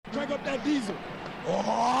rev up that diesel.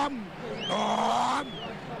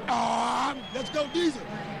 Let's go diesel.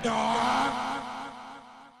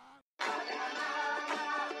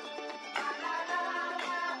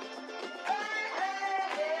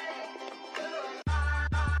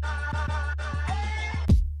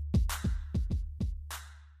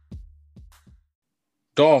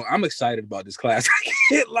 Dog, I'm excited about this class. I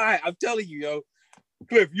can't lie. I'm telling you, yo.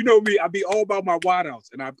 Cliff, you know me. I be all about my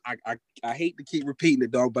wideouts, and I hate to keep repeating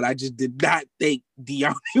it, dog, but I just did not think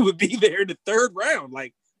Dyami would be there in the third round.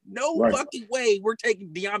 Like, no fucking way we're taking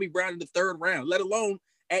Dyami Brown in the third round, let alone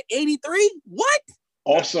at 83. What?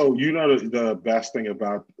 Also, you know the best thing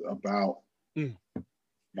about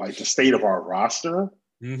like the state of our roster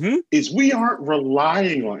is we aren't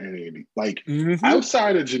relying on any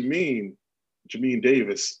outside of Jermaine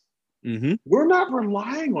Davis. We're not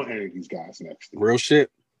relying on any of these guys next year. Real shit.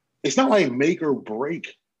 It's not like make or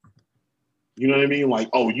break. You know what I mean? Like,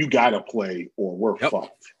 oh, you got to play or we're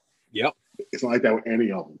fucked. Yep. It's not like that with any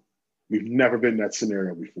of them. We've never been in that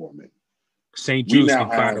scenario before, man. St. Juice can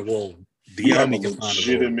find a role. Dyami can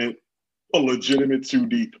find a legitimate too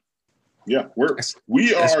deep. Yeah,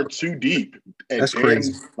 we are too deep. That's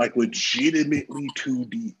crazy. Like legitimately too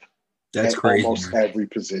deep. That's crazy. Almost every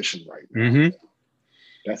position right now.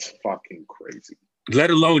 That's fucking crazy.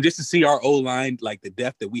 Let alone just to see our O-line, like the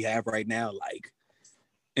depth that we have right now. Like,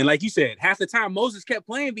 and like you said, half the time Moses kept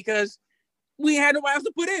playing because we had nobody else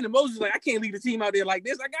to put in. And Moses was like, I can't leave the team out there like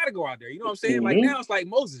this. I got to go out there. You know what I'm saying? Like now it's like,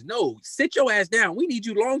 Moses, no, sit your ass down. We need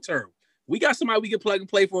you long-term. We got somebody we can plug and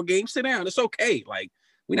play for a game. Sit down. It's okay. Like,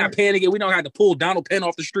 we're not panicking. We don't have to pull Donald Penn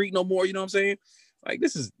off the street no more. You know what I'm saying? Like,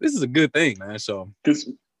 this is a good thing, man. So,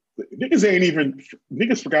 because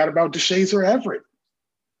niggas forgot about DeShazer Everett.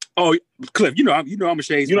 Oh, Cliff, you know I'm a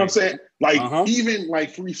Shays. You know what I'm saying? Like even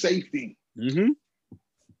like free safety.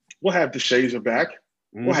 We'll have DeShazer back.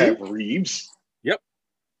 We'll have Reeves. Yep.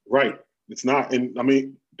 Right. It's not, and I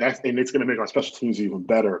mean it's going to make our special teams even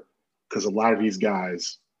better because a lot of these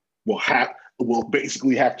guys will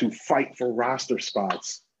basically have to fight for roster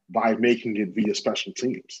spots by making it via special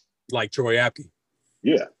teams. Like Troy Apke.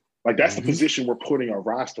 Yeah. Like that's the position we're putting our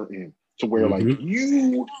roster in to where like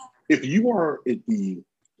if you are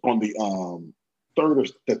on the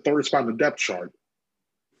third spot in the depth chart,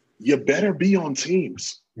 you better be on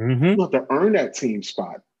teams. You have to earn that team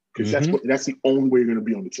spot because that's the only way you're going to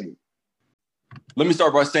be on the team. Let me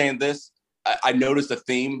start by saying this. I noticed a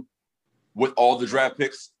theme with all the draft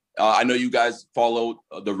picks. I know you guys followed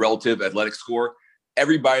the relative athletic score.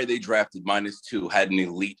 Everybody they drafted, -2, had an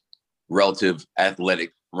elite relative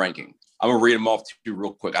athletic ranking. I'm going to read them off to you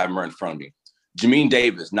real quick. I have them right in front of me. Jamin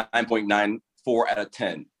Davis, 9.94 out of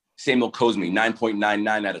 10. Samuel Cosme,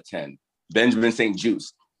 9.99 out of 10. Benjamin St.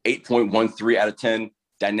 Juice, 8.13 out of 10.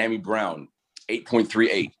 Dyami Brown,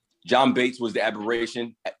 8.38. John Bates was the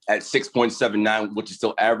aberration at 6.79, which is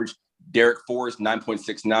still average. Derek Forrest,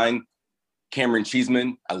 9.69. Cameron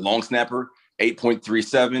Cheeseman, a long snapper,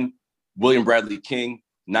 8.37. William Bradley King,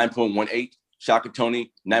 9.18. Shaka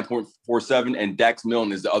Tony, 9.47. And Dax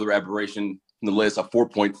Milne is the other aberration in the list, a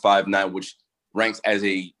 4.59, which ranks as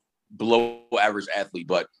a below average athlete.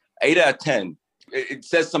 But 8 out of 10, it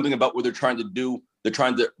says something about what they're trying to do. They're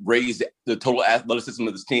trying to raise the total athleticism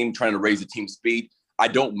of this team, trying to raise the team speed. I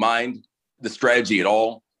don't mind the strategy at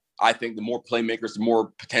all. I think the more playmakers, the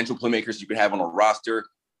more potential playmakers you can have on a roster,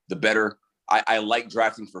 the better. I like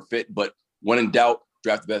drafting for fit, but when in doubt,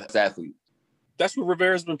 draft the best athlete. That's what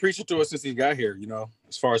Rivera's been preaching to us since he got here,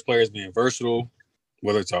 as far as players being versatile,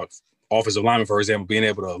 whether it's offensive lineman, for example, being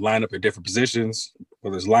able to line up at different positions,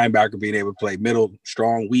 whether it's linebacker being able to play middle,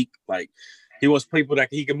 strong, weak. Like, he wants people that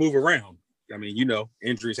he can move around. I mean,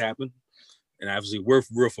 injuries happen. And obviously, we're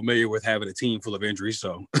real familiar with having a team full of injuries.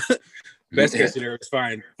 So, best case scenario is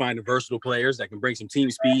finding versatile players that can bring some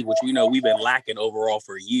team speed, which we know we've been lacking overall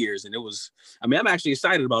for years. And I'm actually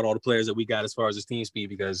excited about all the players that we got as far as this team speed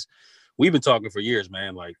because we've been talking for years,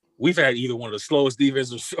 man. Like, we've had either one of the slowest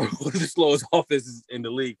defenses or one of the slowest offenses in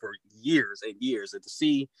the league for years and years. And to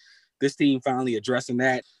see this team finally addressing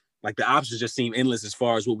that, like, the options just seem endless as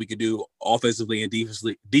far as what we could do offensively and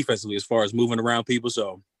defensively as far as moving around people.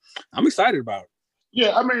 So I'm excited about it.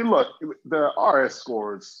 Yeah, I mean, look, the RS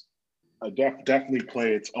scores definitely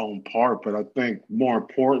play its own part, but I think more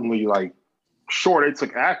importantly, like, sure, they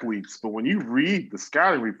took athletes, but when you read the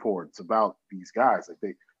scouting reports about these guys,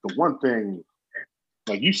 like the one thing,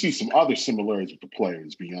 like, you see some other similarities with the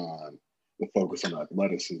players beyond the focus on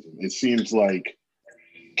athleticism. It seems like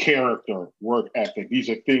character, work ethic, these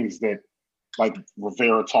are things that, like,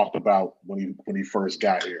 Rivera talked about when he first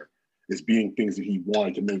got here, as being things that he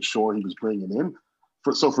wanted to make sure he was bringing in.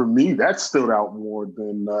 for me, that stood out more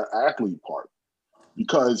than the athlete part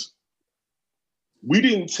because we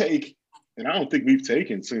didn't take, and I don't think we've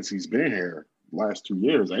taken since he's been here last 2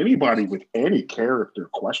 years, anybody with any character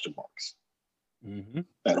question marks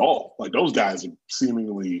at all. Like those guys have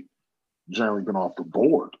seemingly generally been off the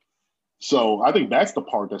board. So I think that's the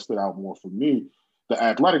part that stood out more for me. The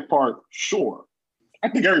athletic part, sure. I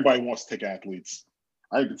think everybody wants to take athletes.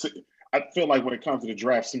 I feel like when it comes to the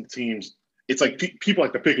draft, some teams, it's like people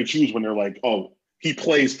like to pick and choose when they're like, oh, he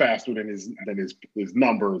plays faster than his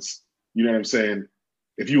numbers. You know what I'm saying?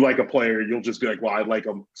 If you like a player, you'll just be like, well, I like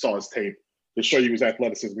him, saw his tape. They show you his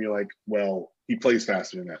athleticism, you're like, well, he plays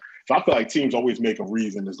faster than that. So I feel like teams always make a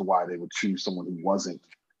reason as to why they would choose someone who wasn't,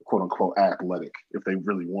 quote unquote, athletic if they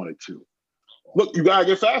really wanted to. Look, you gotta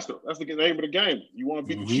get faster. That's the name of the game. You want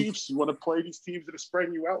to beat the Chiefs, you want to play these teams that are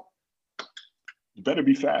spreading you out. You better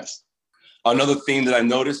be fast. Another theme that I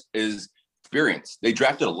noticed is experience. They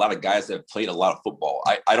drafted a lot of guys that have played a lot of football.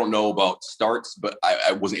 I don't know about starts, but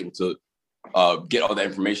I wasn't able to get all that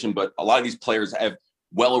information. But a lot of these players have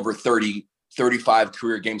well over 30, 35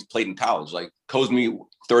 career games played in college. Like Cosmi,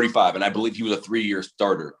 35, and I believe he was a 3-year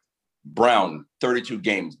starter. Brown, 32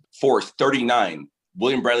 games. Forrest, 39.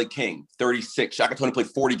 William Bradley King, 36. Shaka Toney played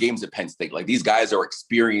 40 games at Penn State. Like these guys are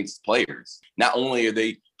experienced players. Not only are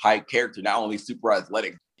they high character, not only super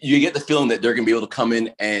athletic, you get the feeling that they're going to be able to come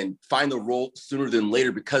in and find the role sooner than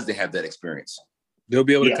later because they have that experience. They'll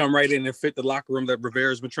be able to come right in and fit the locker room that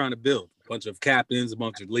Rivera's been trying to build. A bunch of captains, a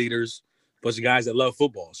bunch of leaders, a bunch of guys that love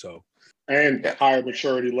football. So, and higher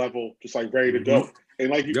maturity level, just like ready to go. And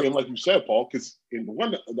like you said, Paul, because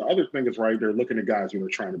the other thing is right, they're looking at guys who are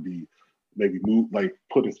trying to be maybe move, like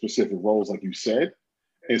put in specific roles, like you said.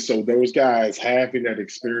 And so those guys having that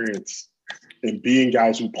experience and being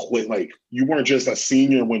guys who play, like you weren't just a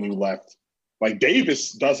senior when you left. Like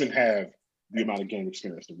Davis doesn't have the amount of game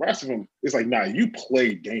experience. The rest of them, it's like, nah, you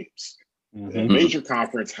played games. Major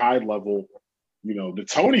conference, high level. You know, the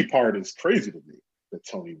Toney part is crazy to me that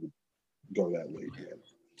Toney would go that late. Man.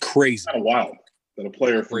 Crazy. Kind of wild that a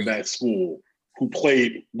player from that school who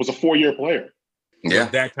was a 4-year player. Yeah.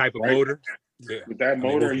 With that type of motor. Yeah. With that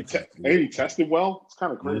motor, he tested well. It's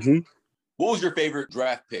kind of crazy. What was your favorite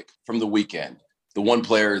draft pick from the weekend? The one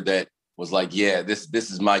player that was like, yeah, this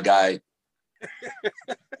is my guy.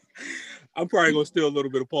 I'm probably going to steal a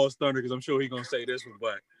little bit of Paul's thunder because I'm sure he's going to say this one,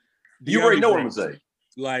 but you already know what I'm going to say.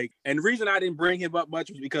 Like, and the reason I didn't bring him up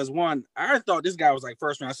much was because, one, I thought this guy was like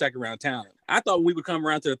first round, second round talent. I thought when we would come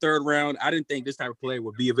around to the third round, I didn't think this type of player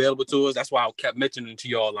would be available to us. That's why I kept mentioning to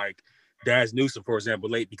y'all, like, Daz Newsome, for example,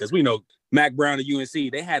 late, because we know Mac Brown at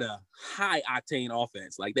UNC, they had a high octane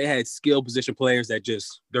offense. Like, they had skill position players that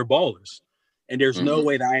they're ballers. And there's no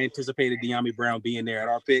way that I anticipated Dyami Brown being there at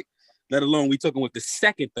our pick, let alone we took him with the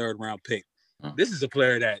second, third round pick. This is a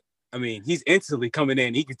player that, I mean, he's instantly coming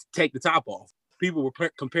in. He could take the top off. People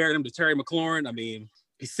were comparing him to Terry McLaurin. I mean,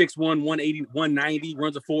 he's 6'1", 180, 190,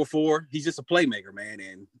 runs a 4.4. He's just a playmaker, man.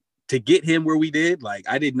 And to get him where we did, like,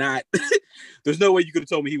 I did not – there's no way you could have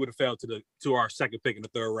told me he would have fell to our second pick in the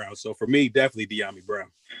third round. So, for me, definitely Dyami Brown.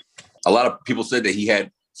 A lot of people said that he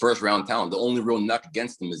had first-round talent. The only real knock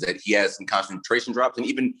against him is that he has some concentration drops. And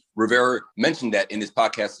even Rivera mentioned that in his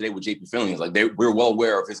podcast today with JP Finley. Like, we're well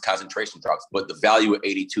aware of his concentration drops. But the value at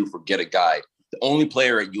 82 for get a guy – the only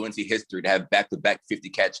player at UNC history to have back-to-back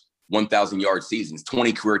 50-catch, 1,000-yard seasons,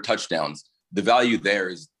 20 career touchdowns. The value there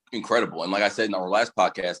is incredible. And like I said in our last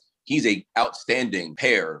podcast, he's a outstanding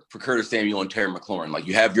pair for Curtis Samuel and Terry McLaurin. Like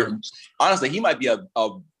you have honestly, he might be a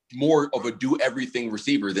more of a do-everything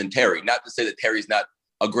receiver than Terry. Not to say that Terry's not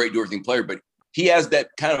a great do-everything player, but he has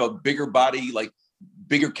that kind of a bigger body, like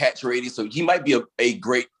bigger catch radius. So he might be a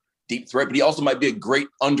great deep threat, but he also might be a great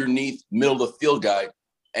underneath, middle of the field guy.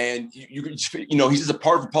 And he's just a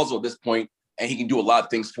part of the puzzle at this point, and he can do a lot of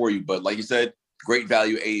things for you. But like you said, great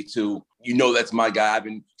value, 82. You know that's my guy. I've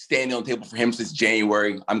been standing on the table for him since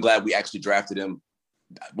January. I'm glad we actually drafted him.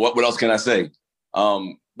 What else can I say?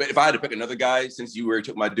 But if I had to pick another guy, since you already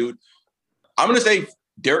took my dude, I'm going to say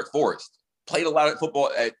Derek Forrest. Played a lot of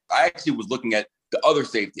football. I actually was looking at the other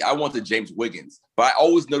safety. I wanted James Wiggins, but I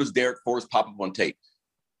always noticed Derek Forrest pop up on tape.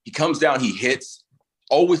 He comes down, he hits.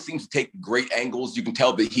 Always seems to take great angles. You can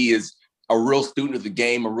tell that he is a real student of the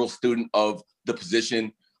game, a real student of the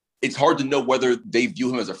position. It's hard to know whether they view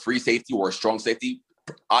him as a free safety or a strong safety.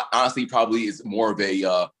 Honestly, probably is more of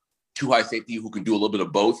a too-high safety who can do a little bit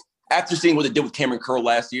of both. After seeing what they did with Cameron Curl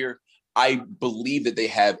last year, I believe that they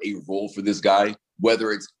have a role for this guy,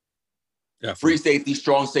 whether it's free safety,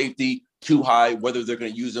 strong safety, too high, whether they're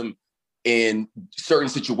going to use him in certain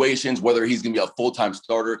situations, whether he's going to be a full-time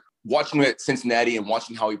starter. watching him at Cincinnati and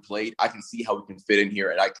watching how he played, I can see how he can fit in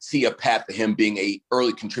here. And I can see a path to him being a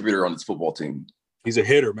early contributor on this football team. He's a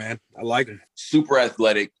hitter, man. I like him. Super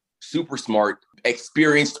athletic, super smart,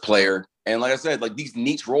 experienced player. And like I said, like these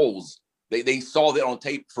niche roles, they saw that on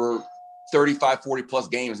tape for 35, 40 plus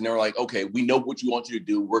games. And they were like, okay, we know what you want you to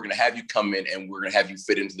do. We're going to have you come in and we're going to have you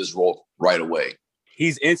fit into this role right away.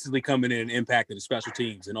 He's instantly coming in and impacting the special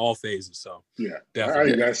teams in all phases. So yeah, definitely. I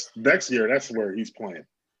think that's next year. That's where he's playing.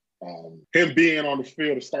 Him being on the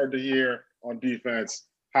field to start the year on defense,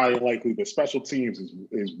 highly likely. The special teams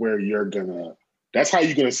is where you're gonna. That's how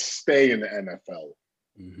you're gonna stay in the NFL.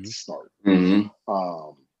 Mm-hmm. Start. Mm-hmm.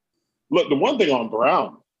 Look, the one thing on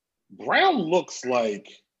Brown looks like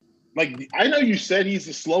I know you said he's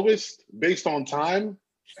the slowest based on time.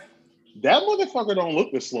 That motherfucker don't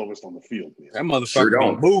look the slowest on the field, man. That motherfucker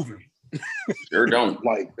don't moving. Sure don't.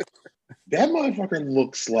 Like that motherfucker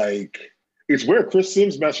looks like it's where Chris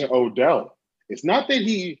Sims mentioned Odell. It's not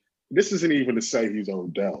that this isn't even to say he's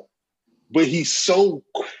Odell, but he's so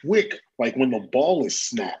quick, like when the ball is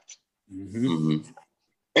snapped. Mm-hmm.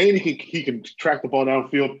 And he can track the ball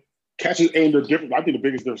downfield, catches, and the difference. I think the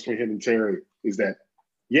biggest difference between him and Terry is that,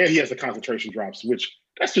 yeah, he has the concentration drops, which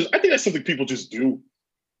I think that's something people just do.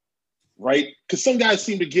 Right? Because some guys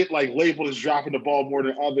seem to get like labeled as dropping the ball more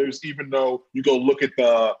than others, even though you go look at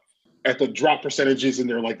the drop percentages and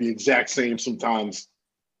they're like the exact same sometimes.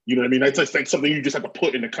 You know what I mean? That's like something you just have to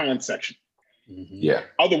put in the con section. Mm-hmm. Yeah.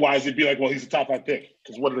 Otherwise, it'd be like, well, he's a top 5 pick.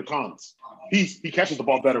 Because what are the cons? He catches the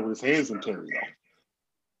ball better with his hands than Terry, though.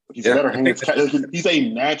 He's a better hands. He's a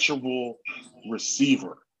natural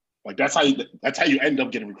receiver. Like that's how you end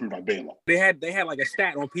up getting recruited by Baylor. They had like a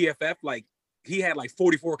stat on PFF, like he had like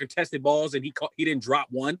 44 contested balls and he didn't drop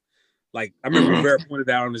one. Like I remember Rivera pointed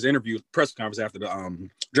out in his interview press conference after the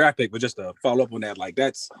draft pick, but just to follow up on that, like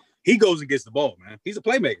he goes and gets the ball, man. He's a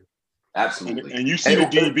playmaker. Absolutely. And you see the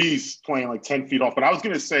DBs playing like 10 feet off. But I was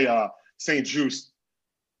gonna say St. Juice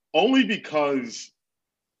only because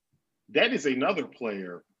that is another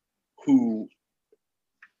player who,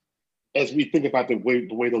 as we think about the way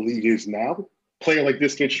the league is now, player like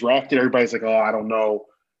this gets drafted, everybody's like, oh, I don't know.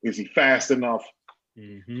 Is he fast enough?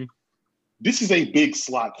 Mm-hmm. This is a big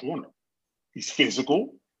slot corner. He's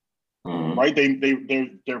physical, right?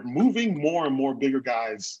 They're moving more and more bigger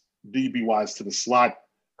guys DB-wise to the slot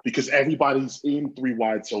because everybody's in 3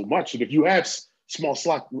 wide so much. And if you have small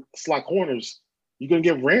slot corners, you're going to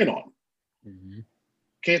get ran on. Mm-hmm.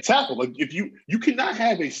 Can't tackle. Like if you cannot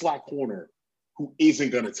have a slot corner who isn't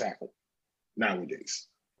going to tackle nowadays.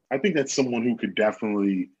 I think that's someone who could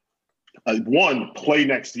definitely, one, play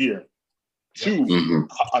next year. 2,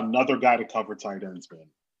 another guy to cover tight ends, man.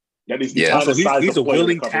 That is the kind of size he's of a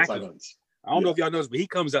willing to cover tackler. tight ends. I don't know if y'all noticed, but he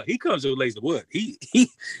comes and lays the wood. He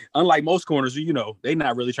unlike most corners, they're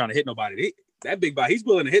not really trying to hit nobody. That big guy, he's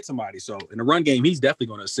willing to hit somebody. So in the run game, he's definitely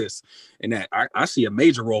going to assist in that. I see a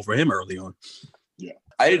major role for him early on. Yeah.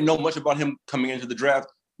 I didn't know much about him coming into the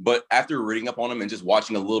draft, but after reading up on him and just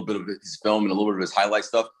watching a little bit of his film and a little bit of his highlight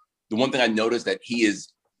stuff, the one thing I noticed that he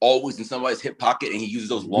is always in somebody's hip pocket and he uses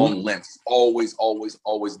those long lengths. Always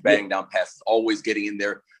batting down passes, always getting in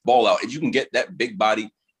there, ball out. If you can get that big body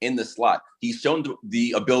in the slot, he's shown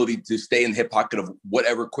the ability to stay in the hip pocket of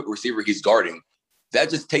whatever quick receiver he's guarding. That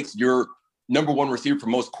just takes your number one receiver for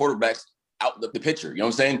most quarterbacks out the picture. You know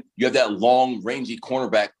what I'm saying? You have that long, rangy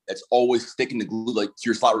cornerback that's always sticking the glue like to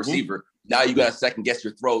your slot receiver. Now you got to second guess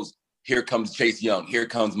your throws. Here comes Chase Young. Here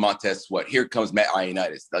comes Montez Sweat. Here comes Matt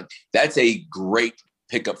Ioannidis. Like that's a great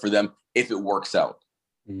pickup for them if it works out.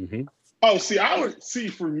 Mm-hmm. Oh,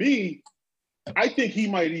 for me, I think he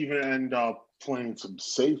might even end up playing some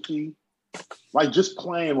safety, like just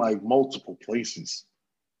playing like multiple places,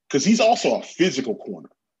 because he's also a physical corner.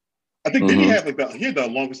 I think did he have he had the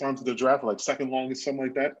longest arms of the draft, like second longest, something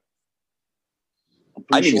like that.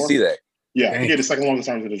 I didn't even see that. Yeah, he had the second longest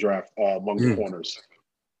arms of the draft among the corners.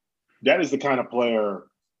 That is the kind of player.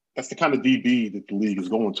 That's the kind of DB that the league is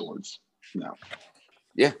going towards now.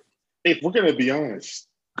 Yeah. If we're going to be honest,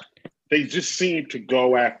 they just seem to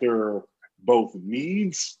go after both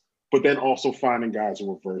needs, but then also finding guys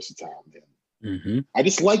who are versatile, man. Mm-hmm. I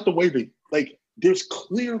just like the way there's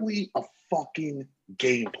clearly a fucking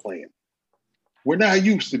game plan. We're not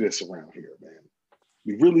used to this around here, man.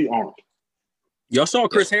 We really aren't. Y'all saw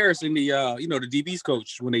Chris Harris in the, the DB's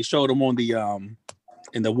coach when they showed him on the,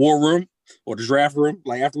 in the war room or the draft room,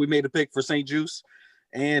 like after we made a pick for St. Juice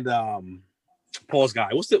and, Paul's guy.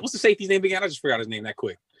 What's the safety's name again? I just forgot his name that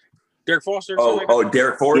quick. Derek Foster?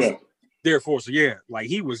 Derek Forrest? Yeah. Derek Foster, yeah. Like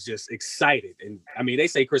he was just excited. And I mean, they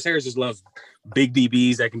say Chris Harris just loves big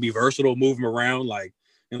DBs that can be versatile, move him around. Like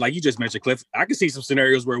And like you just mentioned, Cliff, I can see some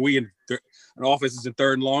scenarios where an offense is in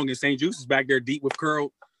third and long, and St. Juice is back there deep with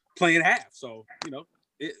Curl playing half. So,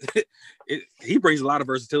 he brings a lot of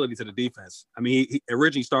versatility to the defense. I mean, he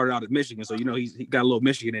originally started out at Michigan, so he got a little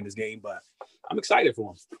Michigan in his game, but I'm excited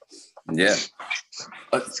for him. Yeah.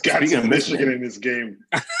 Speaking of Michigan in this game.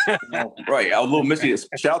 Right. A little Michigan.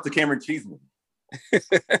 Shout out to Cameron Cheeseman.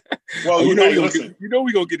 Well, we're gonna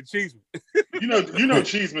get a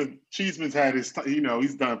Cheeseman. Cheeseman's had his,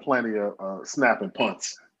 he's done plenty of snapping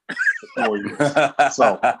punts for you.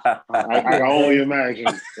 So I can only imagine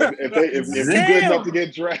if you're good enough to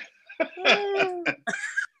get drafted.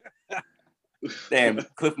 Damn,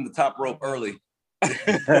 Cliff from the top rope early.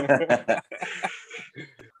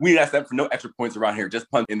 We didn't ask that for no extra points around here.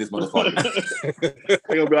 Just punt in this motherfucker.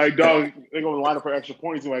 They're gonna be like, dog. They're gonna line up for extra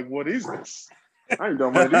points. You're like, what is this? I ain't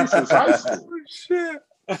done one of these since high school. Shit.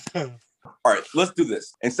 All right, let's do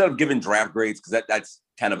this. Instead of giving draft grades, because that's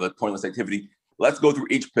kind of a pointless activity, let's go through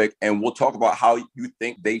each pick and we'll talk about how you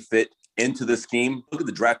think they fit into the scheme. Look at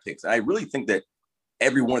the draft picks. And I really think that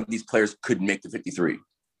every one of these players could make the 53.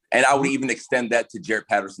 And I would even extend that to Jarrett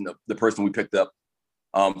Patterson, the person we picked up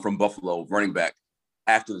from Buffalo, running back,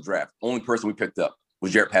 after the draft. Only person we picked up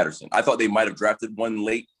was Jarrett Patterson. I thought they might have drafted one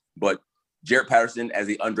late, but Jarrett Patterson as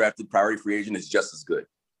an undrafted priority free agent is just as good.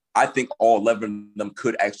 I think all 11 of them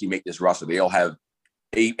could actually make this roster. They all have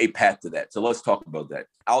a path to that. So let's talk about that.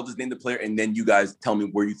 I'll just name the player, and then you guys tell me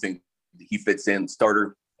where you think he fits in,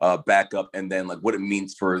 starter, backup, and then like what it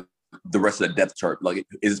means for the rest of the depth chart. Like,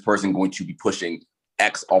 is this person going to be pushing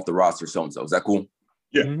X off the roster, so-and-so? Is that cool?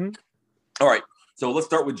 Yeah. Mm-hmm. All right. So let's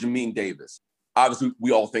start with Jamin Davis. Obviously,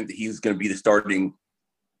 we all think that he's going to be the starting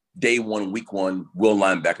day one, week one will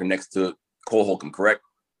linebacker next to Cole Holcomb, correct?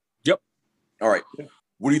 Yep. All right.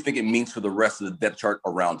 What do you think it means for the rest of the depth chart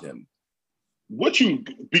around him?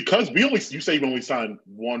 Because you say you've only signed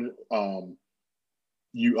one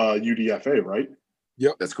UDFA, right?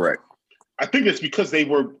 Yep, that's correct. I think it's because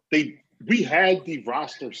we had the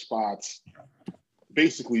roster spots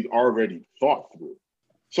basically already thought through.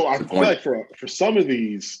 So I feel like for some of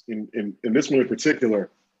these, in this one in particular,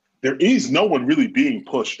 there is no one really being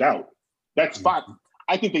pushed out. That spot,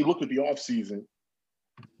 I think they looked at the offseason,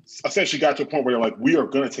 essentially got to a point where they're like, we are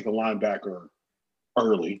going to take a linebacker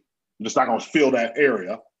early. We're just not going to fill that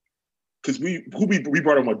area. Because we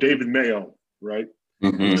brought him with David Mayo, right?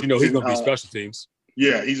 Mm-hmm. He's going to be special teams.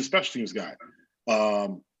 Yeah, he's a special teams guy.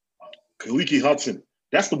 Khaliki Hudson,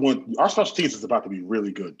 that's the one. Our special teams is about to be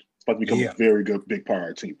really good. It's about to become a very good, big part of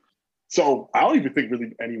our team. So I don't even think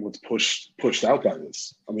really anyone's pushed out by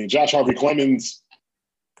this. I mean, Josh Harvey Clemens,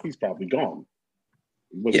 he's probably gone.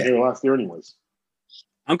 He wasn't here last year anyways.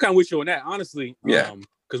 I'm kind of with you on that, honestly. Yeah.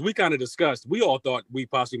 Because we kind of discussed, we all thought we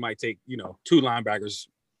possibly might take, 2 linebackers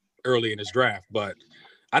early in this draft. But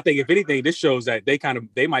I think if anything, this shows that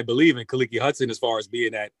they might believe in Khaliki Hudson as far as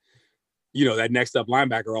being that, that next up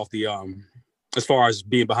linebacker off the as far as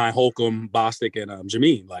being behind Holcomb, Bostic, and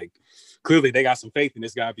Jamin. Like, clearly they got some faith in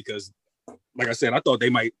this guy because, like I said, I thought they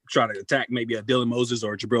might try to attack maybe a Dylan Moses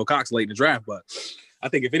or Jabril Cox late in the draft. But I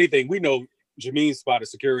think if anything, we know Jamin's spot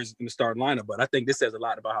is secure in the starting lineup. But I think this says a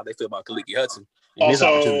lot about how they feel about Khaliki Hudson.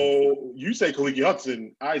 Also, you say Khaliki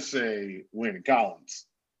Hudson, I say Landon Collins.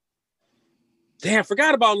 Damn,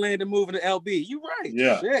 forgot about Landon moving to LB. You right.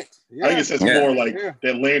 Yeah. Shit. I think it says more like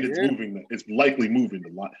that Landon's moving. It's likely moving the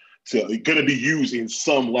line. So it's going to be used in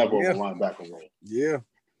some level of the linebacker role. Yeah.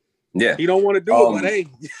 Yeah. He don't want to do it, but hey.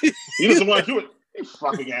 He doesn't want to do it. They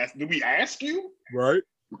fucking ask. Did we ask you? Right.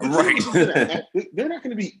 Right. They're not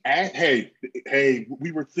going to be hey,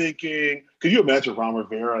 we were thinking. Could you imagine Ron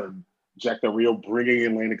Rivera and Jack Del Rio bringing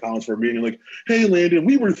in Landon Collins for a meeting? Like, hey, Landon,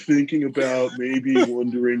 we were thinking about maybe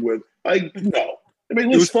wondering what. No. I mean,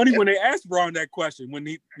 it was funny when they asked Ron that question.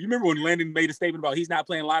 You remember when Landon made a statement about he's not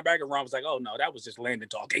playing linebacker? Ron was like, "Oh no, that was just Landon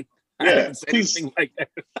talking." I didn't say anything like that.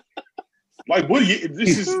 Like,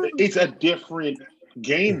 it's a different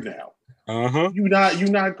game now. You're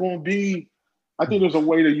not going to be. I think there's a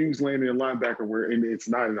way to use Landon in linebacker where it's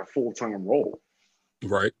not in a full-time role.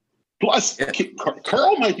 Right. Plus,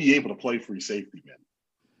 Curl might be able to play free safety, man.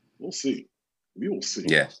 We'll see. We will see.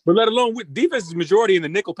 Yeah. But let alone with defense's majority in the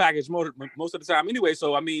nickel package most of the time anyway.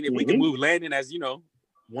 So, I mean, if we can move Landon as,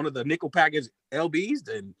 one of the nickel package LBs,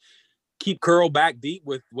 then keep Curl back deep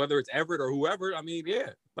with whether it's Everett or whoever. I mean,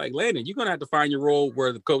 yeah. Like, Landon, you're going to have to find your role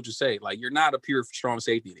where the coaches say, like, you're not a pure strong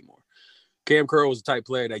safety anymore. Cam Curl was a type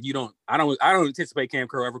player that I don't anticipate Cam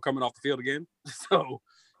Curl ever coming off the field again. So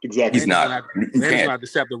exactly. He's not. Landon's going to have to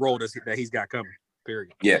accept the role that he's got coming,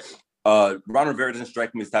 period. Yeah. Ron Rivera doesn't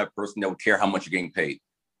strike me as the type of person that would care how much you're getting paid.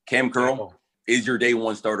 Cam Curl is your day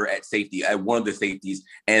one starter at safety, at one of the safeties.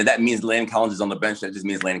 And that means Landon Collins is on the bench. That just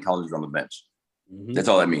means Landon Collins is on the bench. Mm-hmm. That's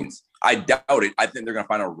all that means. I doubt it. I think they're going to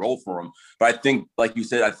find a role for him. But I think, like you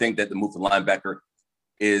said, I think that the move to linebacker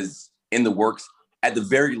is in the works. At the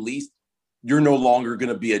very least, you're no longer going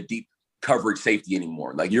to be a deep coverage safety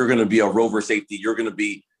anymore. Like, you're going to be a rover safety. You're going to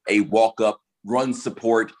be a walk-up, run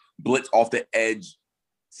support, blitz off the edge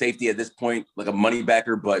safety at this point, like a money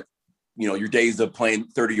backer. But, you know, your days of playing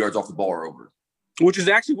 30 yards off the ball are over. Which is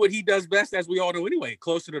actually what he does best, as we all know anyway,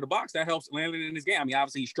 closer to the box. That helps Landon in his game. I mean,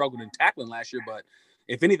 obviously he struggled in tackling last year, but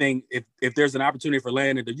if anything, if there's an opportunity for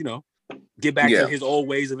Landon to, you know, get back to his old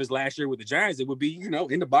ways of his last year with the Giants, it would be, you know,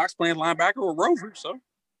 in the box playing linebacker or rover. So,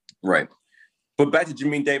 right. But back to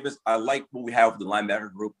Jamin Davis, I like what we have with the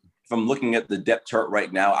linebacker group. If I'm looking at the depth chart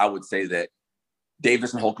right now, I would say that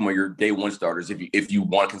Davis and Holcomb are your day one starters if you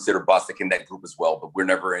want to consider Bostic in that group as well. But we're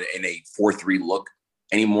never in a 4-3 look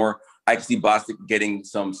anymore. I can see Bostic getting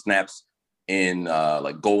some snaps in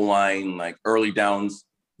like goal line, like early downs.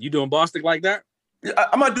 You doing Bostic like that?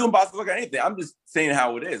 I'm not doing Bostic like anything. I'm just saying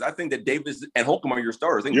how it is. I think that Davis and Holcomb are your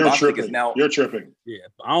starters. I think You're Bostic tripping. is now. You're tripping. Yeah,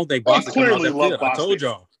 I don't think Bostic clearly love Bostic. I told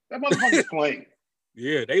y'all. That motherfucker's playing.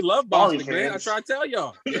 Yeah, they love Bostic, man. I try to tell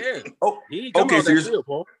y'all. Yeah. Okay, so field,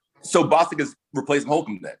 Paul. So Bostic is replacing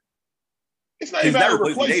Holcomb then. It's not even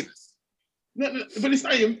replacing Davis. No, but it's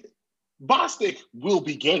not even. Bostic will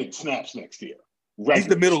be getting snaps next year. He's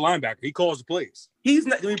the middle linebacker. He calls the plays. He's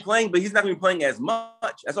not going to be playing, but he's not going to be playing as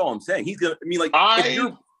much. That's all I'm saying. He's going to. I mean, like, I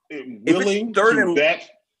am willing to bet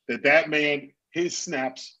that man, his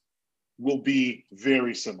snaps will be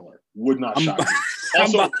very similar. Would not shock me.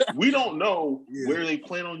 Also, we don't know where they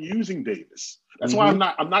plan on using Davis. That's why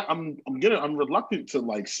I'm reluctant to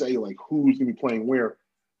like say like who's going to be playing where,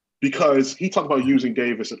 because he talked about using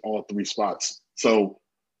Davis at all three spots. So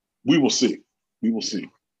we will see. We will see.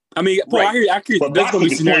 I mean, Paul, I hear there's going to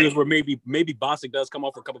be scenarios where maybe Bostic does come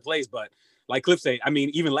off for a couple plays, but like Cliff said, I mean,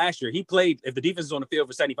 even last year he played. If the defense is on the field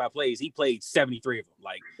for 75 plays, he played 73 of them.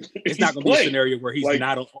 Like, it's not going to be a scenario where he's like,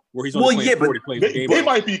 not where he's only playing 40 plays a game. They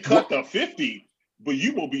might be cut to 50, but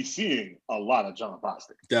you will be seeing a lot of John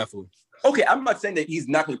Bostic. Definitely. Okay, I'm not saying that he's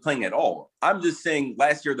not going to be playing at all. I'm just saying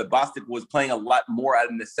last year the Bostic was playing a lot more out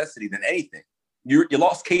of necessity than anything. You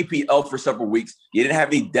lost KPL for several weeks. You didn't have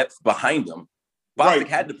any depth behind him. Bostic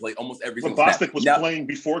had to play almost every single snap. Bostic was playing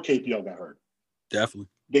before KPL got hurt. Definitely.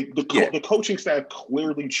 The coaching staff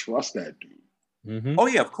clearly trusts that dude. Mm-hmm. Oh,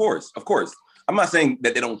 yeah, of course. Of course. I'm not saying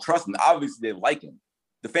that they don't trust him. Obviously, they like him.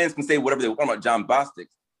 The fans can say whatever they want about John Bostic.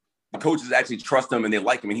 The coaches actually trust him and they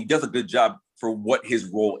like him. And he does a good job for what his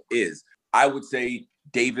role is. I would say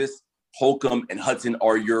Davis, Holcomb, and Hudson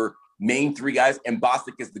are your main three guys. And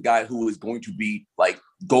Bostic is the guy who is going to be like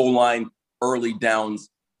goal line, early downs,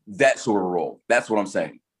 that sort of role. That's what I'm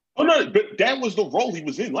saying. Oh, no, but that was the role he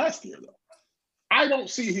was in last year, though. I don't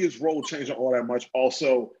see his role changing all that much.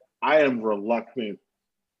 Also, I am reluctant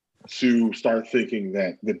to start thinking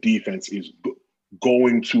that the defense is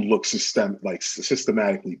going to look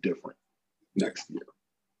systematically different next year.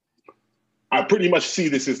 I pretty much see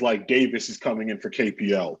this as like Davis is coming in for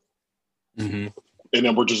KPL. Mm-hmm. And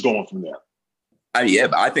then we're just going from there.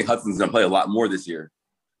 But I think Hudson's going to play a lot more this year.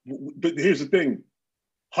 But here's the thing.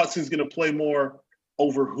 Hudson's going to play more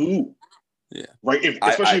over who? Yeah. Right?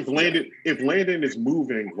 If Landon is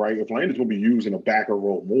moving, right? If Landon's going to be using a backer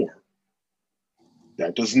role more,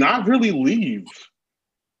 that does not really leave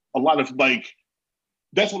a lot of like,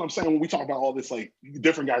 that's what I'm saying when we talk about all this, like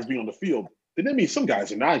different guys being on the field. Then that means some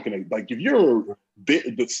guys are not going to, like, if you're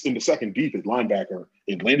in the second deep at linebacker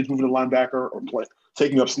and Landon's moving to linebacker or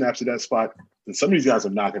taking up snaps at that spot, then some of these guys are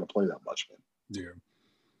not going to play that much, man. Yeah.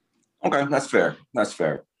 Okay, that's fair. That's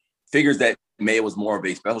fair. Figures that Mayo was more of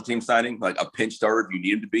a special team signing, like a pinch starter if you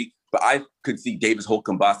need him to be. But I could see Davis,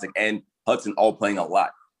 Holcomb, Bostic, and Hudson all playing a lot.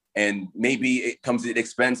 And maybe it comes at the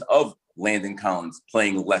expense of Landon Collins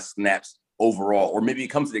playing less snaps overall, or maybe it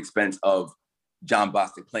comes at the expense of John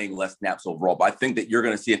Bostic playing less snaps overall. But I think that you're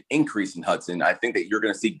going to see an increase in Hudson. I think that you're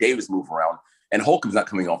going to see Davis move around. And Holcomb's not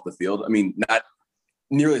coming off the field. I mean, not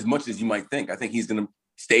nearly as much as you might think. I think he's going to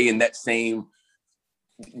stay in that same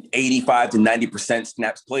 85 to 90%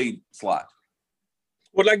 snaps played slot.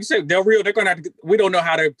 Well, like you said, they're going to have to, we don't know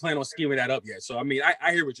how they plan on scheming that up yet. So, I mean,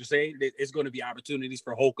 I hear what you're saying. It's going to be opportunities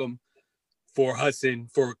for Holcomb, for Hudson,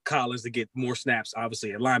 for Collins to get more snaps,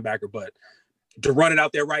 obviously, at linebacker. But to run it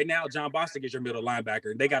out there right now, John Bostic is your middle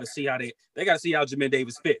linebacker. And they got to see how Jamin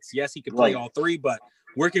Davis fits. Yes, he can play all three, but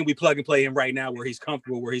where can we plug and play him right now where he's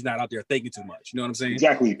comfortable, where he's not out there thinking too much? You know what I'm saying?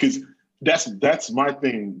 Exactly, because that's my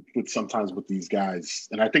thing sometimes with these guys.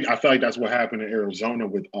 And I feel like that's what happened in Arizona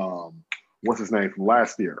with what's his name from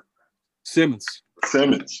last year. Simmons.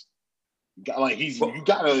 Like you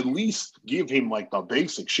gotta at least give him like the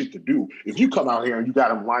basic shit to do. If you come out here and you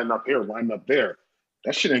got him lined up here, lined up there,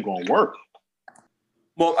 that shit ain't gonna work.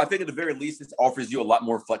 Well, I think at the very least, this offers you a lot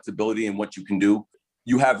more flexibility in what you can do.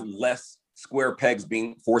 You have less square pegs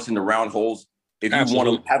being forced into round holes. If you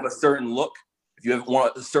want to have a certain look, if you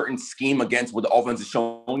want a certain scheme against what the offense is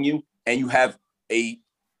showing you, and you have a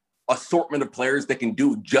assortment of players that can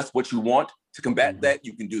do just what you want to combat that,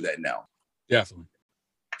 you can do that now. Definitely.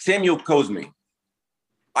 Samuel Cosme,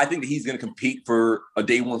 I think that he's going to compete for a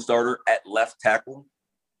day one starter at left tackle.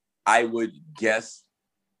 I would guess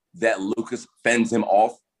that Lucas fends him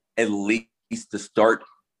off at least to start.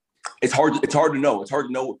 It's hard to know. It's hard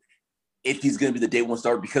to know if he's going to be the day one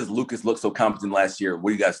starter because Lucas looked so competent last year. What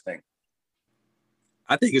do you guys think?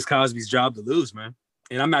 I think it's Cosby's job to lose, man.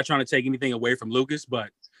 And I'm not trying to take anything away from Lucas, but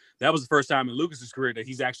that was the first time in Lucas's career that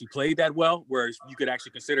he's actually played that well, where you could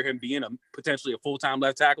actually consider him being potentially a full-time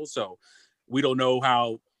left tackle. So we don't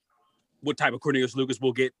know what type of Cornelius Lucas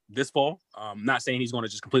will get this fall. Not saying he's going to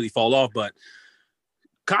just completely fall off, but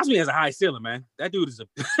Cosme has a high ceiling, man. That dude is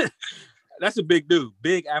that's a big dude,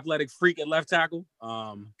 big athletic freak at left tackle.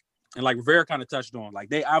 And like Rivera kind of touched on, like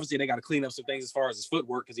they got to clean up some things as far as his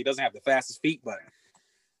footwork because he doesn't have the fastest feet. But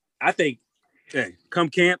I think, come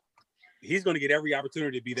camp, he's going to get every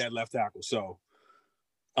opportunity to be that left tackle. So,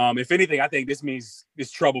 if anything, I think this means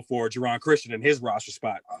it's trouble for Geron Christian and his roster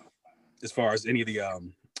spot as far as any of the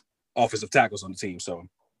offensive tackles on the team. So,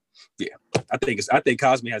 yeah, I think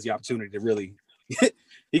Cosme has the opportunity to really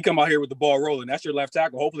he come out here with the ball rolling. That's your left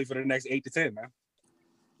tackle, hopefully for the next 8 to 10, man.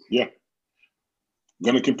 Yeah,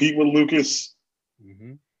 going to compete with Lucas.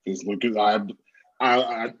 Because Lucas,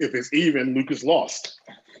 if it's even, Lucas lost.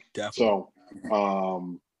 Definitely.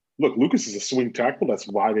 So, look, Lucas is a swing tackle. That's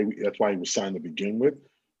why he was signed to begin with.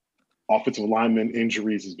 Offensive lineman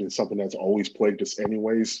injuries has been something that's always plagued us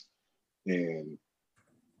anyways. And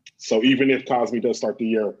so even if Cosme does start the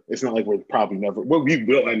year, it's not like we're probably never – well, we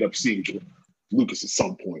will end up seeing Lucas at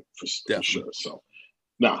some point for sure. So,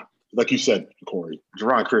 like you said, Corey,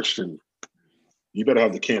 Geron Christian, you better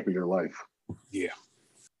have the camp of your life. Yeah.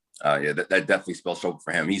 That definitely spells trouble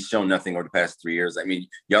for him. He's shown nothing over the past 3 years. I mean,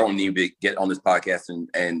 y'all don't need to get on this podcast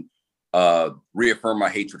and reaffirm my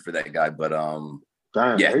hatred for that guy. But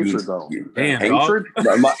damn, yeah, hatred though. Damn, hatred.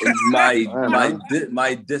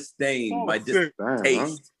 My disdain, my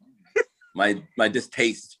distaste, my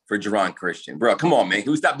distaste for Geron Christian, bro. Come on, man.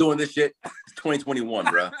 Can we stop doing this shit? It's 2021,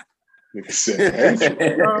 bro.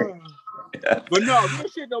 But no, real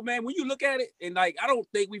shit though, man. When you look at it, and like, I don't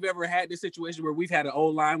think we've ever had this situation where we've had an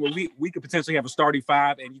O-line where we could potentially have a starting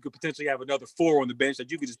 5 and you could potentially have another 4 on the bench that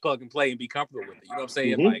you could just plug and play and be comfortable with it. You know what I'm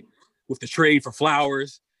saying? Like with the trade for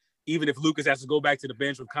Flowers, even if Lucas has to go back to the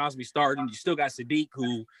bench with Cosme starting, you still got Sadiq,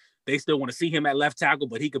 who they still want to see him at left tackle,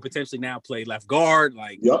 but he could potentially now play left guard.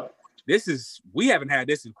 Like, we haven't had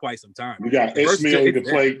this in quite some time. We got Ishmael to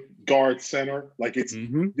play guard center. Like it's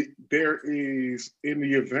there is, in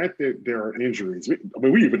the event that there are injuries.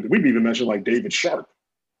 We even mentioned like David Sharp,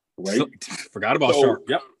 right? Forgot about Sharp.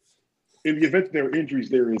 Yep. In the event that there are injuries,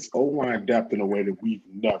 there is O-line depth in a way that we've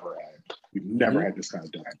never had. We've never had this kind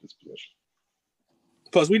of depth at this position.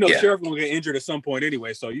 Plus, we know Sheriff will get injured at some point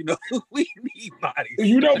anyway, so we need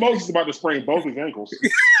bodies. Moses is about to sprain both his ankles.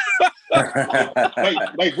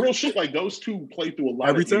 like real shit. Like those two play through a lot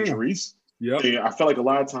of injuries. Yeah, I felt like a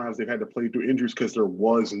lot of times they've had to play through injuries because there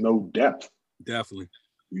was no depth. Definitely.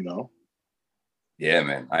 Yeah,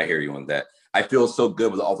 man, I hear you on that. I feel so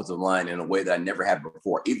good with the offensive line in a way that I never had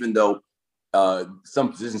before. Even though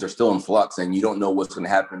some positions are still in flux and you don't know what's going to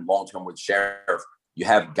happen long term with Sheriff, you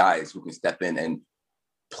have guys who can step in and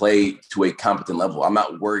play to a competent level. I'm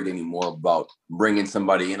not worried anymore about bringing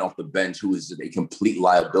somebody in off the bench who is a complete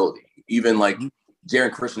liability. Even like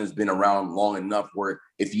Jaron Christian has been around long enough where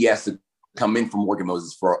if he has to come in from Morgan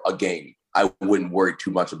Moses for a game, I wouldn't worry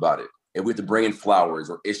too much about it. If we have to bring in Flowers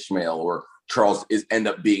or Ishmael or Charles end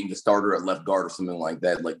up being the starter at left guard or something like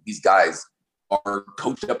that, like these guys are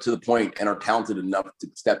coached up to the point and are talented enough to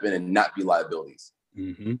step in and not be liabilities.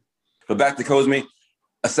 But back to Cosme,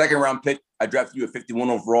 a second round pick. I drafted you at 51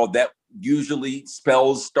 overall. That usually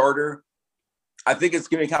spells starter. I think it's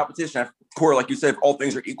giving competition. Corey, like you said, if all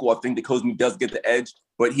things are equal, I think that Cosme does get the edge,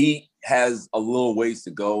 but he has a little ways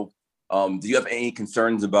to go. Do you have any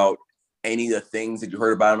concerns about any of the things that you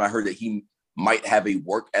heard about him? I heard that he might have a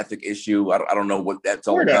work ethic issue. I don't know what that's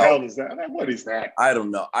all about. Where the hell is that? What is that? I don't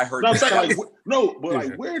know. I heard. No, I'm saying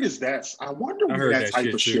like where does that? I wonder where that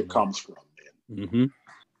type of shit comes from, man.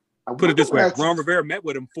 Put it this way: Ron Rivera met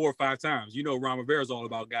with him 4 or 5 times. Ron Rivera's all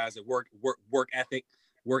about guys that work ethic,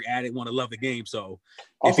 work at it, want to love the game. So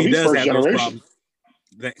if Also, he he's does first have those generation.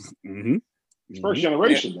 problems, He's first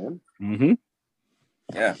generation, man. Mm-hmm.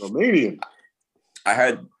 Yeah. Romanian.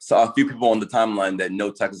 I saw a few people on the timeline that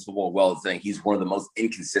know Texas football well saying he's one of the most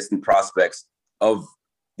inconsistent prospects of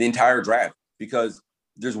the entire draft, because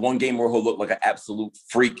there's one game where he'll look like an absolute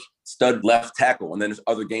freak stud left tackle, and then there's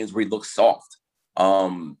other games where he looks soft. I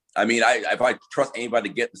mean, if I trust anybody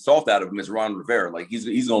to get the soft out of him, it's Ron Rivera. Like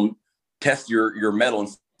he's gonna test your mettle and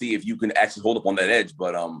see if you can actually hold up on that edge.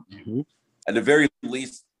 But at the very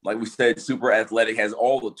least, like we said, super athletic, has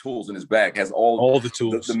all the tools in his bag, has all the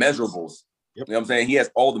tools, the measurables. Yep. You know what I'm saying? He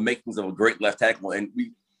has all the makings of a great left tackle. And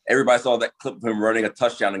everybody saw that clip of him running a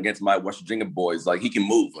touchdown against my West Virginia boys. Like he can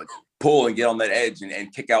move, like pull and get on that edge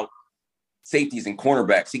and kick out safeties and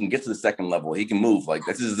cornerbacks. He can get to the second level. He can move. Like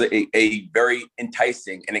this is a very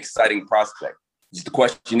enticing and exciting prospect. Just the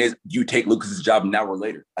question is, do you take Lucas's job now or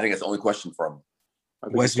later? I think that's the only question for him.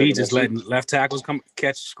 West V just letting left tackles come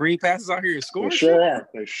catch screen passes out here and score. They sure are.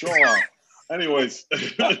 They sure are. Anyways,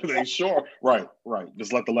 they sure right.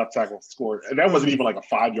 Just let the left tackle score, and that wasn't even like a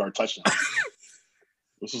 5-yard touchdown.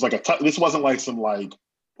 This was like this wasn't like some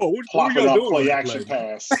plopping up play action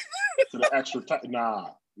pass to the extra. Nah,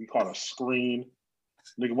 we caught a screen.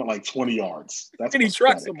 Nigga went like 20 yards. That's and he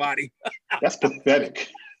trucked somebody. That's pathetic.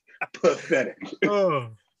 Pathetic. Oh.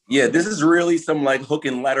 Yeah, this is really some like hook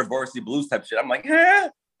and ladder varsity blues type shit. I'm like,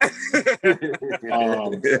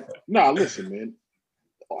 Nah, listen, man.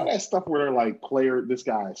 All that stuff where they're like, this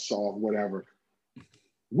guy is soft, whatever.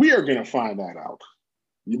 We are gonna find that out.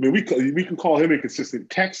 I mean, we can call him inconsistent.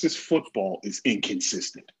 Texas football is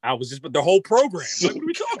inconsistent. I was just the whole program. What are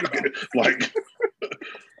we talking about? Like,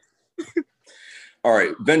 all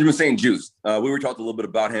right, Benjamin St. Juste. We were talking a little bit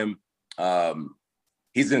about him.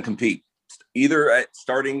 He's gonna compete either at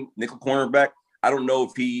starting nickel cornerback. I don't know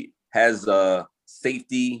if he has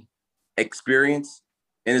safety experience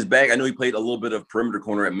in his bag. I know he played a little bit of perimeter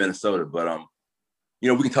corner at Minnesota, but we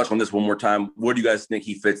can touch on this one more time. Where do you guys think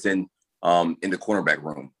he fits in the cornerback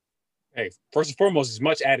room? Hey, first and foremost, is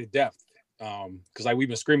much added depth. Because like we've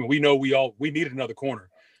been screaming, we know we needed another corner.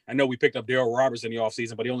 I know we picked up Darryl Roberts in the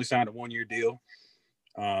offseason, but he only signed a 1-year deal.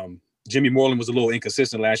 Jimmy Moreland was a little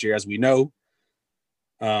inconsistent last year, as we know.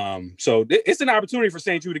 So it's an opportunity for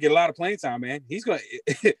St. Jude to get a lot of playing time, man. He's going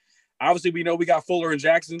to – obviously, we know we got Fuller and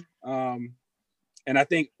Jackson. And I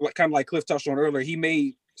think, kind of like Cliff touched on earlier,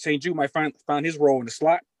 St. Jude might find his role in the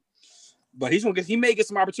slot. But he may get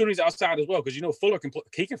some opportunities outside as well, because Fuller can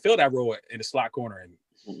fill that role in the slot corner.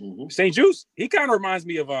 And St. Jude, he kind of reminds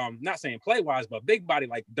me of not saying play wise, but big body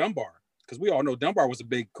like Dunbar, because we all know Dunbar was a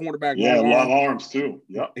big cornerback. Yeah, long arms too.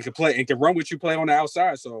 Yeah, it can play and can run with you, play on the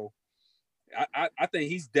outside. So I think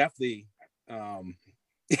he's definitely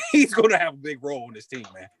he's going to have a big role in this team,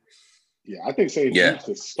 man. Yeah, I think St. Jude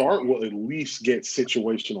to start will at least get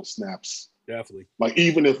situational snaps. Definitely. Like,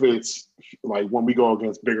 even if it's like when we go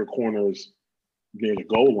against bigger corners near the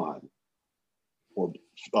goal line or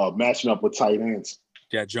matching up with tight ends.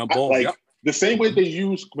 Yeah, jump ball. Like the same way they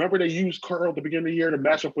used Curl at the beginning of the year to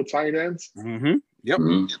match up with tight ends. Mm-hmm. Yep.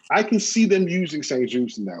 I can see them using St.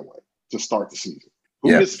 Jude in that way to start the season.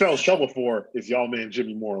 Who this fell shovel for is y'all man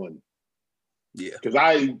Jimmy Moreland. Yeah. Because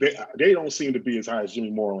they don't seem to be as high as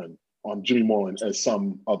Jimmy Moreland as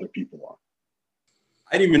some other people are.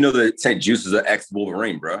 I didn't even know that St. Jude is an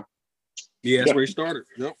ex-Wolverine, bro. Yeah, that's where he started.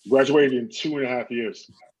 Yep. Graduated in 2.5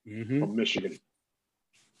 years from Michigan.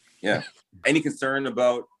 Yeah. Any concern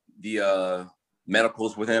about the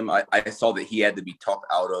medicals with him? I saw that he had to be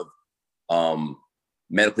talked out of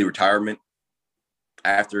medically retirement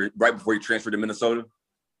right before he transferred to Minnesota.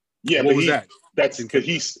 Yeah, what was that? That's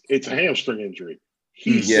because it's a hamstring injury.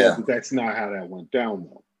 He said that's not how that went down,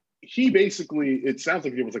 though. He basically, it sounds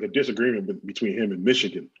like there was like a disagreement between him and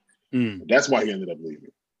Michigan. That's why he ended up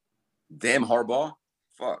leaving. Damn Harbaugh.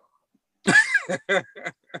 Fuck.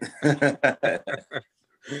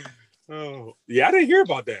 Oh, yeah, I didn't hear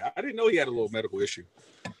about that. I didn't know he had a little medical issue.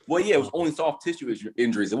 Well, yeah, it was only soft tissue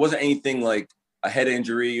injuries. It wasn't anything like a head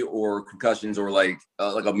injury or concussions or like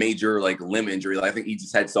a major like limb injury. Like, I think he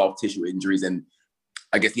just had soft tissue injuries, and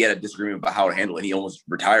I guess he had a disagreement about how to handle it. He almost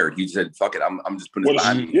retired. He said, "Fuck it, I'm just putting this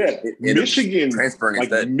behind me." Yeah, Michigan transferring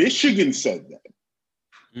instead. Michigan said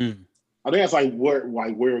that. I think that's like where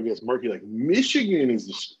it gets murky. Like, Michigan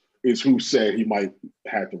is who said he might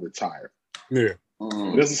have to retire. Yeah,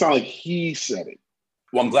 it doesn't sound like he said it.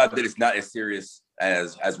 Well, I'm glad that it's not as serious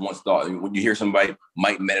as once thought. I mean, when you hear somebody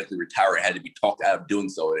might medically retire and had to be talked out of doing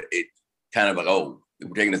so, it kind of like, oh,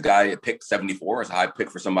 we're taking this guy at pick 74 as a high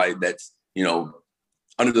pick for somebody that's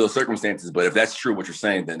under those circumstances. But if that's true, what you're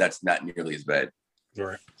saying, then that's not nearly as bad.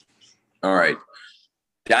 Right. All right.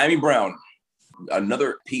 Dyami Brown,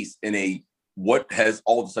 another piece in what has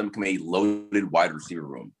all of a sudden become a loaded wide receiver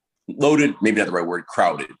room. Loaded, maybe not the right word,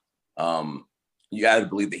 crowded. You got to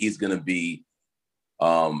believe that he's going to be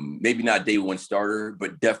maybe not day one starter,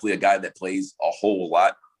 but definitely a guy that plays a whole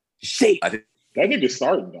lot. Shit. That nigga's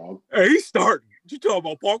starting, dog. Hey, he's starting. What you talking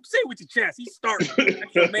about, Paul? Say it with your chest. He's starting.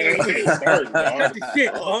 That's your man. He's starting, dog. That's the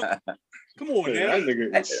shit, Paul. Come on, Yeah, man. that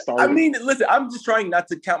nigga is starting. I mean, listen, I'm just trying not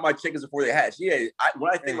to count my chickens before they hatch. Yeah,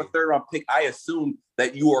 when I think of a third round pick, I assume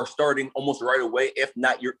that you are starting almost right away. If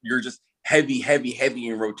not, you're just heavy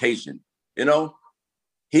in rotation. You know,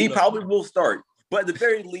 he probably will start, but at the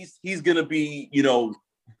very least, he's gonna be,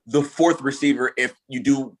 the fourth receiver. If you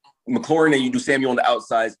do McLaurin and you do Samuel on the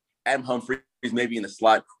outside, Adam Humphries maybe in the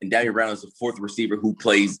slot, and Dyami Brown is the fourth receiver who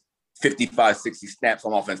plays 55, 60 snaps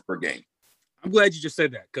on offense per game. I'm glad you just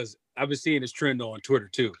said that because I've been seeing this trend on Twitter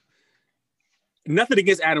too. Nothing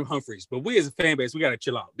against Adam Humphries, but we as a fan base, we got to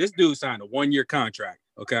chill out. This dude signed a 1-year contract,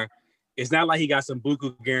 okay? It's not like he got some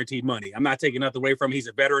buku guaranteed money. I'm not taking nothing away from him. He's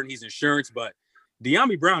a veteran. He's insurance, but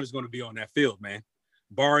Dyami Brown is going to be on that field, man,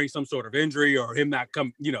 barring some sort of injury or him not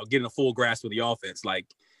getting a full grasp of the offense. Like,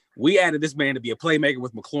 we added this man to be a playmaker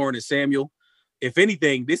with McLaurin and Samuel. If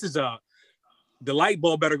anything, this is the light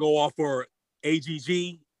bulb better go off for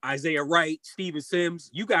AGG, Isaiah Wright, Steven Sims.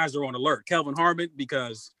 You guys are on alert. Kelvin Harmon,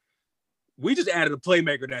 because we just added a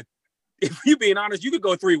playmaker that, if you're being honest, you could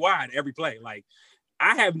go 3 wide every play. Like,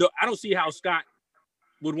 I don't see how Scott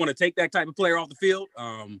would want to take that type of player off the field,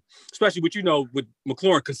 especially with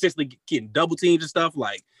McLaurin consistently getting double teams and stuff.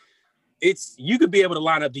 Like, you could be able to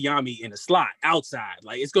line up Dyami in the slot outside.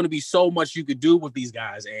 Like, it's going to be so much you could do with these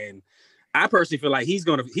guys, and I personally feel like he's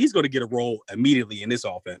going to get a role immediately in this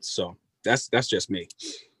offense. So that's just me.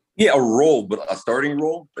 Yeah, a role, but a starting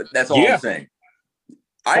role. That's all I'm saying.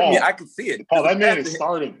 I can see it. Paul, that man is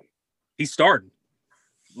starting. He's starting.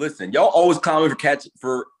 Listen, y'all always call me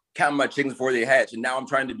for counting my chickens before they hatch, and now I'm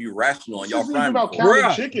trying to be rational, and y'all frying about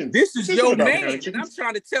counting chickens. This is your man, and I'm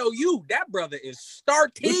trying to tell you that brother is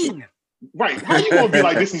starting. Right? How you gonna be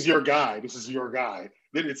like, this is your guy? This is your guy.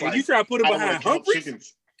 Then it's like you try to put him behind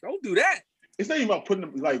Humphries. Don't do that. It's not even about putting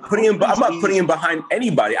him I'm not putting him behind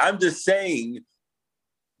anybody. I'm just saying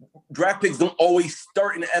draft picks don't always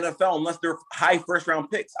start in the NFL unless they're high first round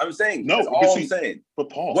picks. I'm saying that's all I'm saying. But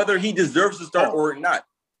Paul, whether he deserves to start or not.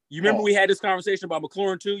 You remember we had this conversation about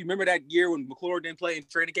McLaurin too? You remember that year when McLaurin didn't play in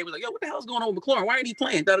training camp? He was like, yo, what the hell's going on with McLaurin? Why ain't he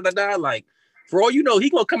playing? Like, for all you know, he's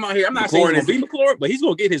going to come out here. I'm not saying he's going to be McLaurin, but he's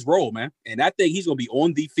going to get his role, man. And I think he's going to be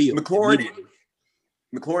on the field.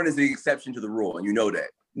 McLaurin is the exception to the rule, and you know that.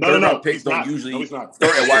 No. Picks don't usually start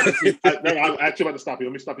at wide receiver. I'm actually about to stop you.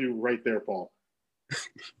 Let me stop you right there, Paul.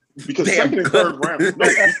 Because second and third round.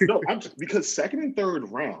 Because second and third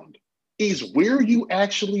round is where you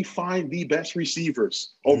actually find the best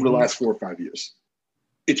receivers over the last 4 or 5 years.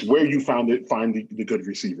 It's where you find the good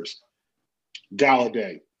receivers.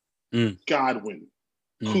 Galladay, Godwin,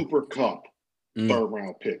 Cooper Kupp, third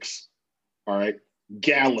round picks. All right.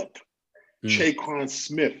 Gallup, Traquan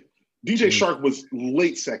Smith. DJ Shark was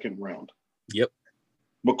late second round. Yep.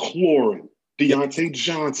 McLaurin, Deontay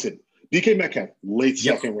Johnson, DK Metcalf, late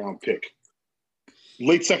second round pick.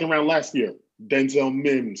 Late second round last year, Denzel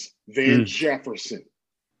Mims, Van Jefferson.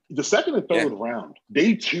 The second and third round,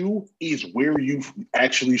 day 2 is where you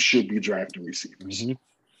actually should be drafting receivers.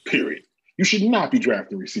 Period. You should not be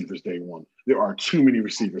drafting receivers day 1. There are too many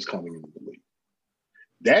receivers coming into the league.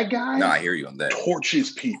 That guy I hear you on that. Torches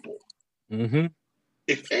people.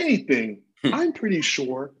 If anything, I'm pretty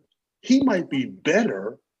sure he might be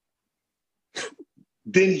better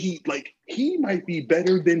than he might be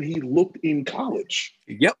better than he looked in college.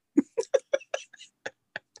 Yep.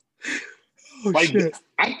 Shit.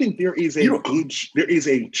 I think there is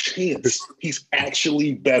a chance he's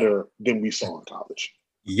actually better than we saw in college.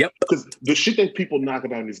 Yep. Because the shit that people knock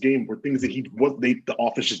about in this game were things that the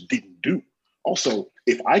offense just didn't do. Also,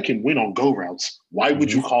 if I can win on go routes, why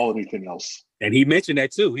would you call anything else? And he mentioned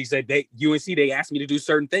that too. He said UNC, they asked me to do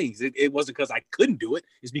certain things. It wasn't because I couldn't do it.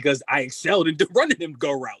 It's because I excelled in running them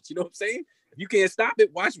go routes. You know what I'm saying? If you can't stop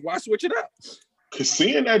it, why switch it up? Because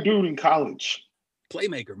seeing that dude in college,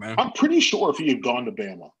 playmaker, man. I'm pretty sure if he had gone to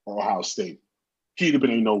Bama or Ohio State, he'd have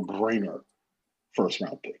been a no-brainer first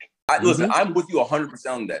round pick. Listen, I'm with you 100%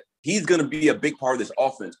 on that. He's going to be a big part of this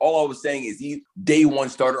offense. All I was saying is he day 1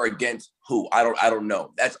 starter against who? I don't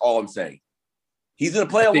know. That's all I'm saying. He's going to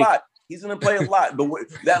play a lot. He's going to play a lot. But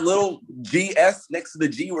that little GS next to the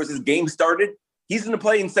G where his game started, he's going to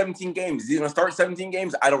play in 17 games. Is he going to start 17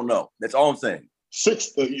 games? I don't know. That's all I'm saying.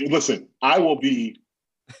 Listen, I will be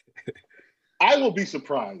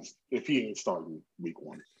surprised if he ain't starting week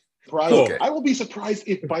 1. Surprised. I will be surprised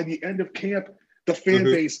if by the end of camp, the fan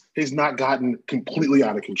base has not gotten completely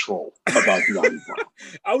out of control about De'Ami Brown.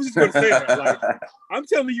 I was just going to say that. Like, I'm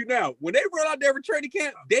telling you now, when they run out there for training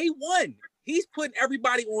camp, day one, he's putting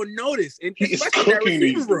everybody on notice. And he is cooking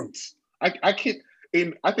these rooms. I can't.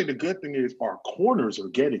 And I think the good thing is our corners are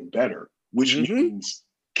getting better, which means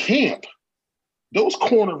camp. Those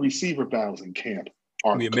corner receiver battles in camp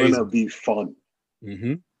are going to be fun.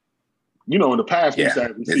 Mm-hmm. You know, in the past, we used to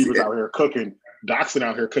have receivers out here cooking. Doxson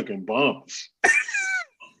out here cooking bums.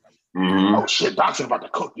 Oh shit, Doxson about to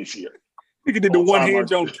cook this year. Nigga did the one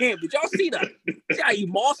hand on camp. Did y'all see that? See how he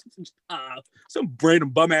mossed some random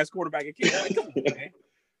bum ass quarterback at camp? Like, come on, man.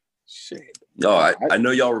 Shit. No, I know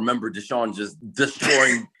y'all remember Deshaun just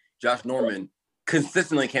destroying Josh Norman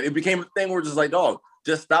consistently. It became a thing where we're just like, dog,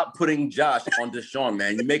 just stop putting Josh on Deshaun,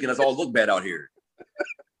 man. You're making us all look bad out here.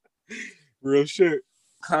 Real shit.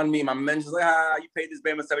 Economy, my men's like, you paid this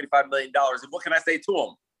Bama $75 million. What can I say to him?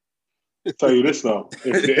 I'll tell you this though,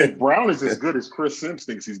 if Brown is as good as Chris Sims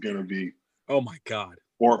thinks he's going to be, oh my God,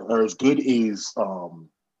 or as good as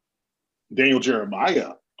Daniel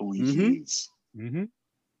Jeremiah believes he is,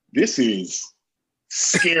 this is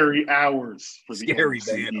scary hours for the scary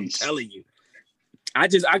man. I'm telling you. I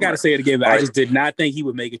got to say it again, but I just did not think he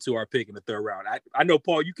would make it to our pick in the third round. I know,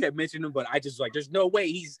 Paul, you kept mentioning him, but I just like, there's no way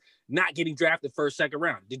he's not getting drafted first, second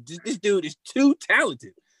round. This dude is too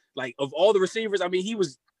talented. Like, of all the receivers, I mean, he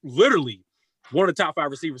was literally one of the top 5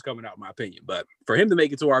 receivers coming out, in my opinion. But for him to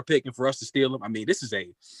make it to our pick and for us to steal him, I mean, this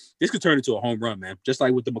could turn into a home run, man. Just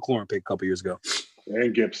like with the McLaurin pick a couple years ago.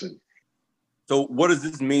 And Gibson. So what does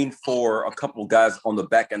this mean for a couple guys on the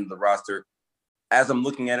back end of the roster? As I'm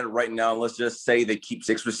looking at it right now, let's just say they keep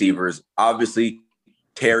 6 receivers. Obviously,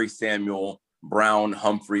 Terry, Samuel, Brown,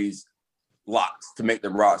 Humphreys, locks to make the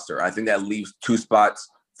roster. I think that leaves 2 spots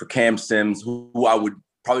for Cam Sims, who I would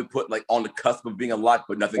probably put like on the cusp of being a lock,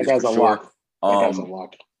 but nothing is for sure. Lock. That guy's a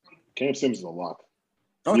lock. Cam Sims is a lock.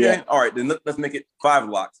 Okay, yeah. All right, then let's make it 5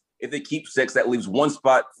 locks. If they keep 6, that leaves 1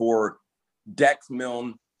 spot for Dax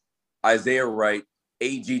Milne, Isaiah Wright,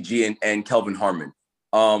 AGG, and Kelvin Harmon.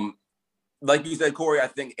 Like you said, Corey, I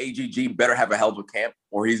think AGG better have a hell of a camp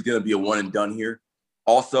or he's going to be a one and done here.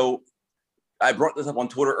 Also, I brought this up on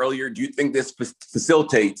Twitter earlier. Do you think this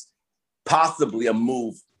facilitates possibly a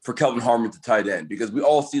move for Kelvin Harmon to tight end? Because we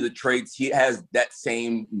all see the traits. He has that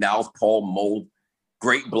same Niles Paul mold,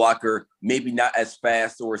 great blocker, maybe not as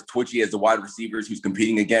fast or as twitchy as the wide receivers he's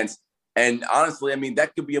competing against. And honestly, I mean,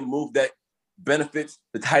 that could be a move that benefits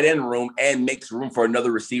the tight end room and makes room for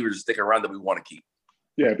another receiver to stick around that we want to keep.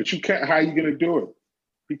 Yeah, but you can't. How are you going to do it?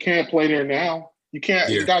 You can't play there now. You can't.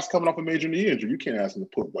 The guy's coming off a major knee injury. You can't ask him to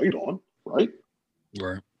put weight on, right?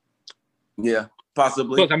 Right. Yeah,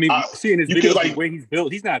 possibly. Look, I mean, seeing his videos, like, the way he's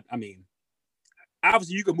built, he's not. I mean,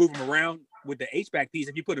 obviously you can move him around with the H-back piece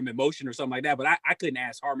if you put him in motion or something like that. But I couldn't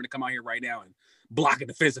ask Harmon to come out here right now and block a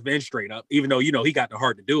defensive end straight up, even though he got the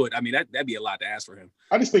heart to do it. I mean, that'd be a lot to ask for him.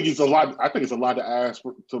 I just think it's a lot. I think it's a lot to ask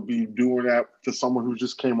to be doing that to someone who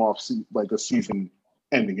just came off like a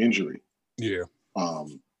season-ending injury. Yeah.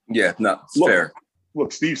 Fair.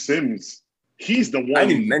 Look, Steve Sims, he's the one. I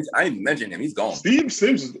didn't even mention him. He's gone. Steve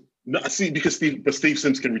Sims is because Steve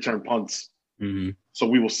Sims can return punts. Mm-hmm. So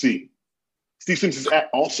we will see. Steve Sims is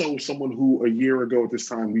also someone who a year ago at this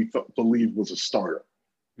time we believed was a starter.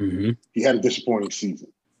 Mm-hmm. He had a disappointing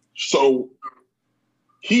season. So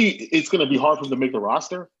it's going to be hard for him to make the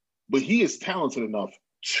roster, but he is talented enough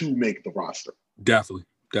to make the roster. Definitely.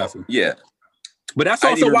 Yeah. But that's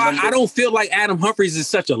also why I don't feel like Adam Humphries is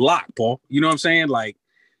such a lock, Paul. You know what I'm saying? Like,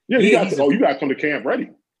 yeah, you got to come to camp ready.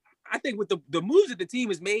 I think with the moves that the team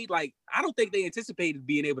has made, like, I don't think they anticipated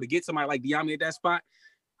being able to get somebody like De'Ami at that spot.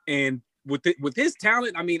 And with his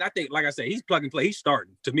talent, I mean, I think, like I said, he's plug and play. He's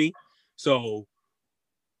starting to me. So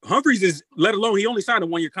Humphries is, let alone he only signed a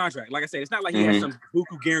 1-year contract. Like I said, it's not like he has some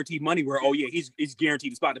buku guaranteed money where, he's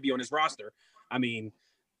guaranteed a spot to be on this roster. I mean,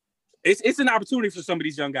 it's an opportunity for some of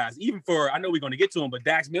these young guys. Even for, I know we're going to get to him, but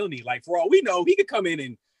Dax Milne, like, for all we know, he could come in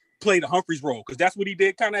and play the Humphries role because that's what he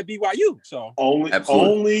did kind of at BYU. So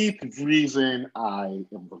only reason I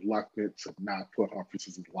am reluctant to not put Humphries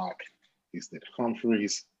as a lock is that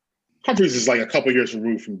Humphries is like a couple years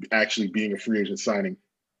removed from actually being a free agent signing,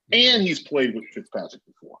 and he's played with Fitzpatrick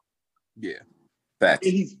before. Yeah, facts.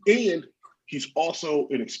 And he's also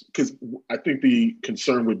because I think the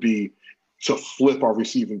concern would be to flip our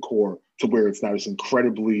receiving core to where it's not as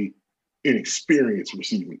incredibly inexperienced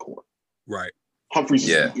receiving core. Right. Humphries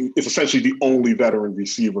is essentially the only veteran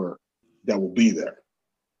receiver that will be there.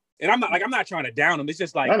 And I'm not trying to down him. It's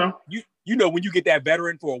just like, I know. You know, when you get that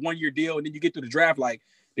veteran for a 1-year deal and then you get to the draft, like,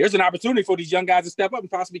 there's an opportunity for these young guys to step up and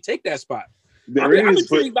possibly take that spot. I'm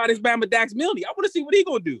intrigued by this Bama Dax Milne. I want to see what he's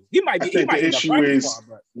gonna do. He might the issue is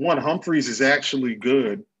one, Humphreys is actually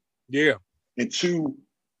good. Yeah. And two,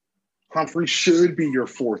 Humphreys should be your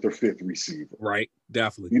fourth or fifth receiver. Right.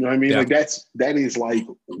 Definitely. You know what I mean? Definitely. Like that is like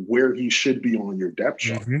where he should be on your depth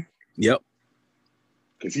chart. Mm-hmm. Yep.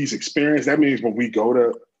 Because he's experienced. That means when we go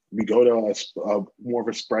to a more of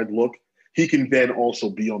a spread look, he can then also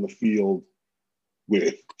be on the field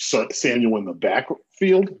with Samuel in the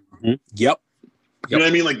backfield. Mm-hmm. Yep. You know what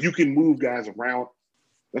I mean? Like you can move guys around.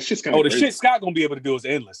 That's just kind of the shit Scott gonna be able to do is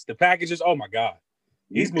endless. The packages, oh my God.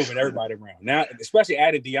 He's moving everybody around. Now, especially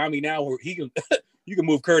added Diami now where he can you can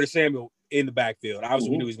move Curtis Samuel in the backfield.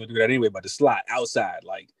 Obviously we knew he was gonna do that anyway, but the slot outside,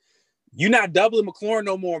 like you're not doubling McLaurin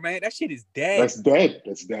no more, man. That shit is dead. That's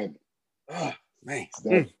dead. Oh man. It's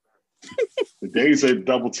dead. The days of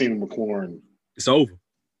double teaming McLaurin. It's over.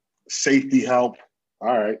 Safety help.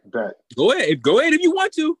 All right, bet. Go ahead if you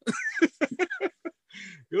want to.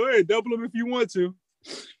 Go ahead, double him if you want to.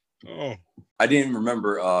 Oh, I didn't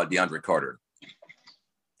remember DeAndre Carter.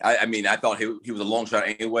 I mean, I thought he was a long shot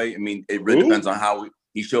anyway. I mean, it really depends on how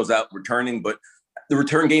he shows up returning, but the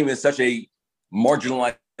return game is such a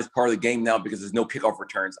marginalized part of the game now because there's no kickoff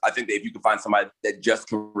returns. I think that if you can find somebody that just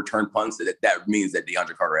can return punts, that means that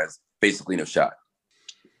DeAndre Carter has basically no shot.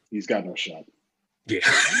 He's got no shot. Yeah.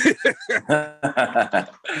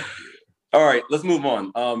 All right, let's move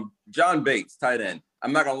on. John Bates, tight end.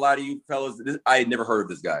 I'm not gonna lie to you, fellas. I had never heard of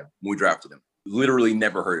this guy when we drafted him. Literally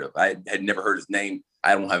never heard of. I had never heard his name.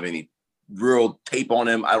 I don't have any real tape on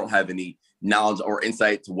him. I don't have any knowledge or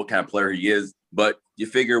insight to what kind of player he is. But you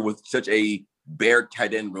figure with such a bare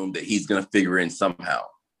tight end room that he's gonna figure in somehow.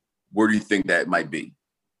 Where do you think that might be?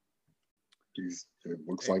 It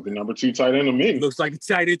looks like the number 2 tight end to me. Looks like a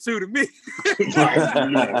tight end 2 to me.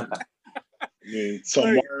 I mean, so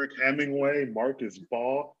Mark Hemingway, Marcus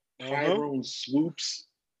Ball, Tyrone Swoops.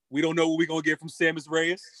 We don't know what we're going to get from Sammis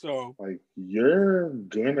Reyes. So, like, you're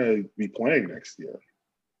going to be playing next year.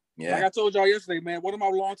 Yeah. Like I told y'all yesterday, man, one of my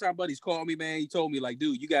longtime buddies called me, man. He told me, like,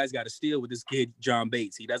 dude, you guys got to steal with this kid, John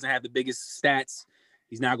Bates. He doesn't have the biggest stats.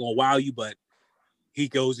 He's not going to wow you, but he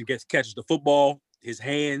goes and catches the football. His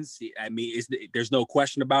hands, I mean, there's no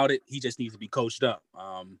question about it. He just needs to be coached up.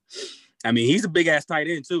 I mean, he's a big-ass tight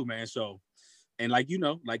end too, man. So, and like, you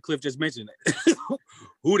know, like Cliff just mentioned,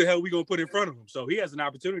 who the hell are we going to put in front of him? So he has an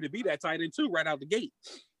opportunity to be that tight end too right out the gate.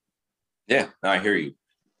 Yeah, I hear you.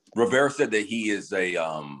 Rivera said that he is a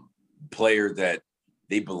player that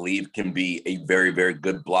they believe can be a very, very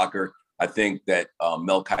good blocker. I think that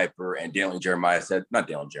Mel Kiper and Daniel Jeremiah said, not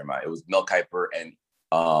Daniel Jeremiah, it was Mel Kiper and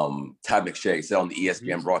Todd McShay said on the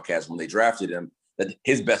ESPN broadcast when they drafted him that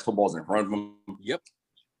his best football is in front of him. Yep.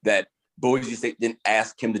 That Boise State didn't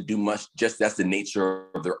ask him to do much. Just that's the nature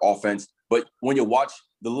of their offense. But when you watch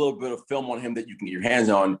the little bit of film on him that you can get your hands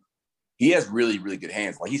on, he has really, really good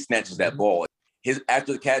hands. Like he snatches that ball. His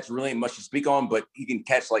after the catch really ain't much to speak on, but he can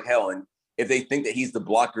catch like hell. And if they think that he's the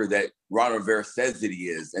blocker that Ron Rivera says that he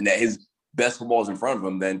is, and that his best football is in front of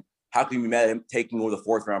him, then how can you be mad at him taking over the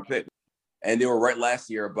 4th round pick? And they were right last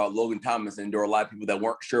year about Logan Thomas, and there were a lot of people that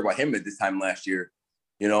weren't sure about him at this time last year.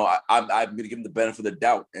 You know, I'm going to give him the benefit of the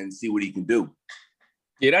doubt and see what he can do.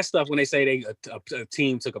 Yeah, that stuff when they say a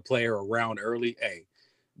team took a player around early, hey,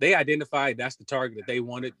 they identified that's the target that they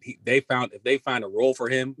wanted. If they find a role for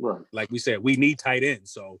him, right. Like we said, we need tight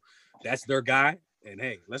ends. So that's their guy. And,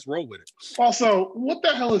 hey, let's roll with it. Also, what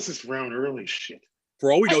the hell is this round early shit?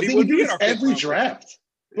 For all we know, he would do this every draft.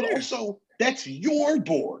 But also, that's your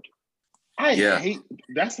board. I hate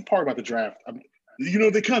that's the part about the draft. You know,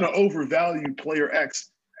 they kind of overvalue player X.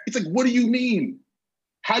 It's like, what do you mean?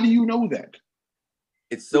 How do you know that?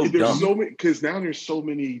 It's so dumb. Because now there's so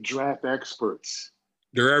many draft experts.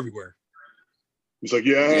 They're everywhere. He's like,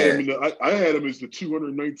 I had him as the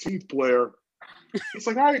 219th player. It's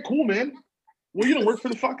like, all right, cool, man. Well, you don't work for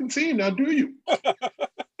the fucking team now, do you?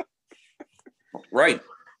 Right.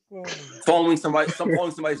 Following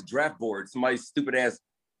somebody's draft board, somebody's stupid ass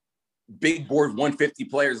big board 150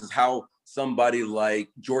 players is how somebody like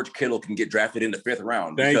George Kittle can get drafted in the 5th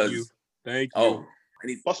round. Thank you. Oh,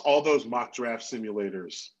 plus all those mock draft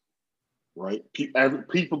simulators, right?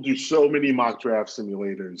 People do so many mock draft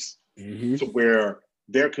simulators to where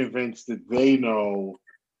they're convinced that they know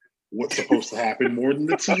what's supposed to happen more than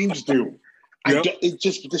the teams do. Yep.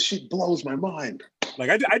 This shit blows my mind. Like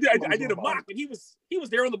I did a mock and he was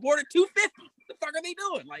there on the board at 250. What the fuck are they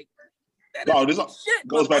doing? Like, this shit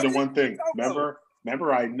goes back to one thing. Remember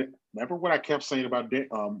what I kept saying about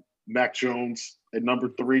Mac Jones at number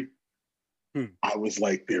 3? I was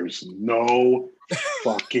like, there's no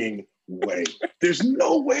fucking way. There's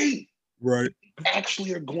no way Right. you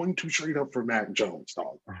actually are going to trade up for Mac Jones,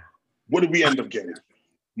 dog. What did we end up getting?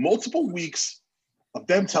 Multiple weeks of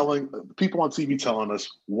them telling people on TV telling us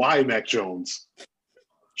why Mac Jones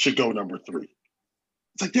should go number 3.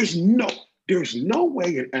 It's like there's no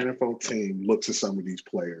way an NFL team looks at some of these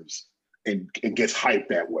players and gets hyped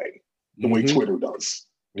that way, the way Twitter does.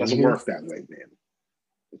 It doesn't work that way, man.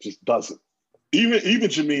 It just doesn't. Even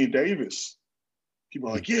Jamin Davis, people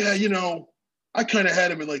are like, yeah, I kind of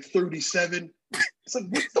had him at like 37. It's like,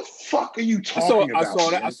 what the fuck are you talking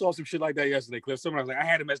about? I saw some shit like that yesterday, Cliff. Someone was like, I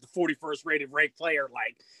had him as the 41st ranked player.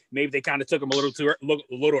 Like, maybe they kind of took him a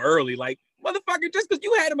little early. Like, motherfucker, just because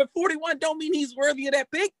you had him at 41 don't mean he's worthy of that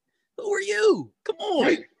pick. Who are you? Come on.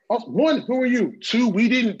 Right. 1, who are you? 2, we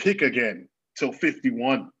didn't pick again till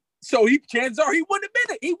 51. So chances are he wouldn't have been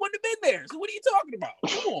there. He wouldn't have been there. So what are you talking about?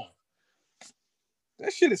 Come on.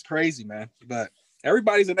 That shit is crazy, man. But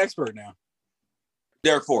everybody's an expert now.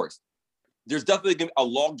 Derek Forrest. There's definitely a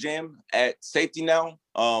log jam at safety now.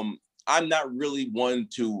 I'm not really one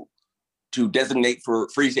to designate for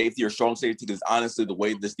free safety or strong safety because honestly, the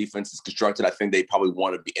way this defense is constructed, I think they probably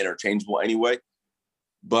want to be interchangeable anyway.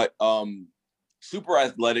 But super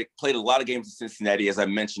athletic, played a lot of games in Cincinnati, as I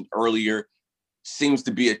mentioned earlier. Seems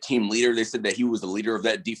to be a team leader. They said that he was the leader of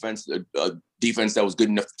that defense, a defense that was good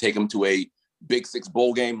enough to take him to a Big Six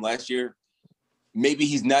bowl game last year. Maybe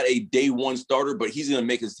he's not a day one starter, but he's going to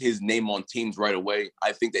make his name on teams right away.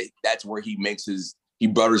 I think that's where he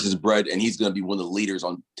butters his bread, and he's going to be one of the leaders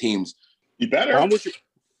on teams. You better.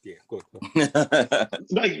 Yeah, go ahead.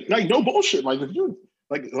 like no bullshit. Like if you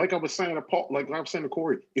like I was saying to Paul, like I was saying to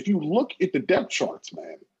Corey, if you look at the depth charts,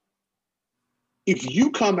 man, if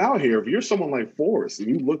you come out here, if you're someone like Forrest, and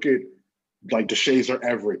you look at like DeShazer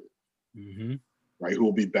Everett, right, who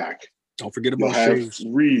will be back. Don't forget about Shays.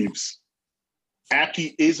 Reeves.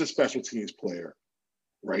 Aki is a special teams player,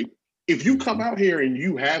 right? If you come out here and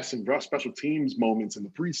you have some rough special teams moments in the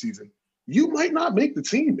preseason, you might not make the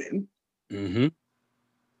team, man.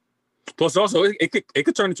 Plus, also, it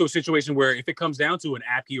could turn into a situation where if it comes down to an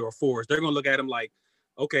Aki or a Forrest, they're going to look at him like,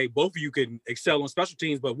 okay, both of you can excel on special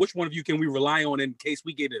teams, but which one of you can we rely on in case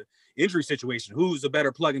we get an injury situation? Who's a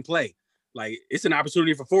better plug and play? Like, it's an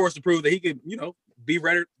opportunity for Forrest to prove that he could, be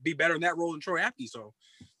better in that role than Troy Apke. So,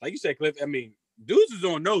 like you said, Cliff, I mean, dudes is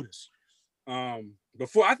on notice.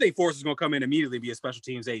 Before I think Forrest is gonna come in immediately and be a special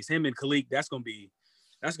teams ace. Him and Khalid, that's gonna be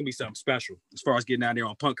something special as far as getting out there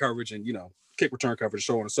on punt coverage and kick return coverage,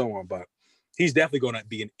 so on and so on. But he's definitely gonna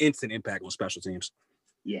be an instant impact on special teams.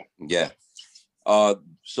 Yeah. So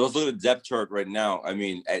let's look at the depth chart right now. I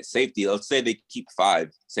mean, at safety, let's say they keep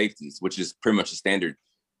 5 safeties, which is pretty much the standard.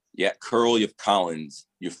 Yeah, Curl, you have Collins,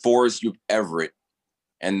 you have Forrest, you have Everett,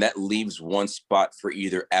 and that leaves one spot for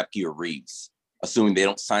either Apke or Reeves, assuming they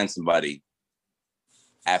don't sign somebody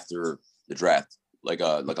after the draft, like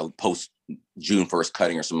a post June 1st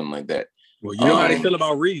cutting or something like that. Well, you know how they feel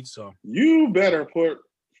about Reeves, so you better put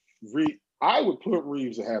Reeves. I would put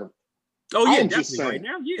Reeves ahead of. Oh yeah, I'm definitely just saying, right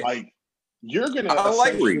now. Yeah, like you're gonna. I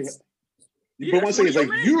like Reeves. But one thing is, like,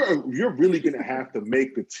 you're really gonna have to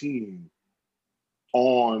make the team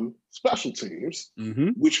on special teams,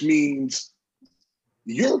 which means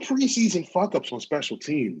your preseason fuck ups on special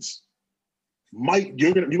teams you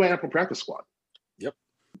might have a practice squad. Yep.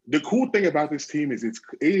 The cool thing about this team is it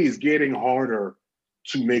is getting harder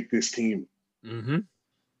to make this team. It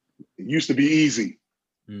used to be easy.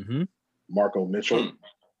 Marco Mitchell.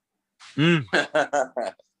 Yeah,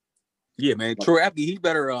 man. Troy Apke, he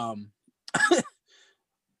better. I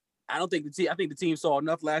think the team saw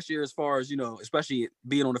enough last year as far as especially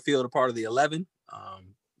being on the field a part of the 11.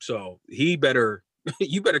 So he better.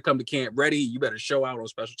 You better come to camp ready. You better show out on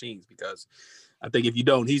special teams because I think if you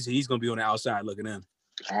don't, he's going to be on the outside looking in.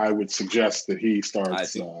 I would suggest that he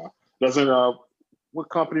starts. What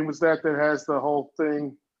company was that has the whole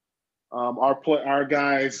thing? Our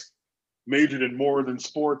guys majored in more than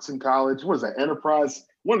sports in college. What is that? Enterprise?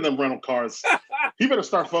 One of them rental cars. He better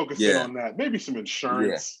start focusing on that. Maybe some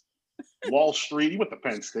insurance. Wall Street. He went to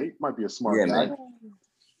Penn State. Might be a smart guy. Man.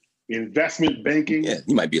 Investment banking. Yeah,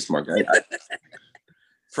 he might be a smart guy.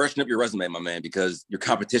 Freshen up your resume, my man, because your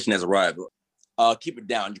competition has arrived. Keep it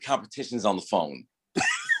down. Your competition is on the phone.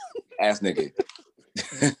 Ass nigga.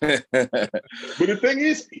 But the thing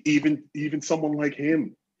is, even someone like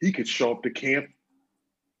him, he could show up to camp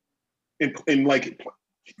and like,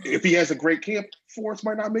 if he has a great camp, Forrest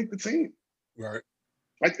might not make the team. Right.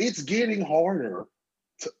 Like, it's getting harder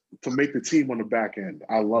to make the team on the back end.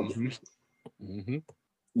 I love it.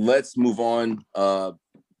 Let's move on. Do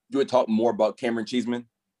we talk more about Cameron Cheeseman?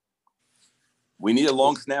 We need a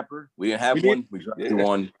long snapper. We didn't have one. We drafted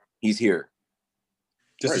one. He's here.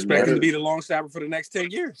 Just expect him to be the long snapper for the next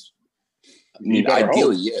 10 years. I mean,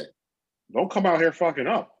 ideally, yeah. Don't come out here fucking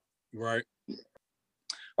up. Right.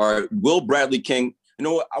 All right, Will Bradley King. You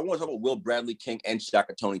know what? I want to talk about Will Bradley King and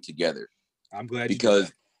Shaka Toney together. I'm glad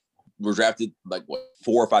because we're drafted like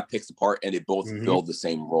 4 or 5 picks apart, and they both fill the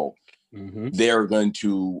same role. They're going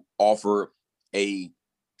to offer a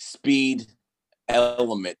speed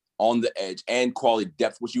element on the edge and quality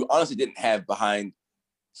depth, which you honestly didn't have behind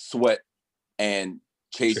Sweat and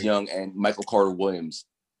Chase Young and Michael Carter Williams.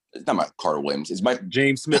 It's not Michael Carter Williams. It's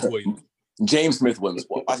James Smith Williams. James Smith Williams.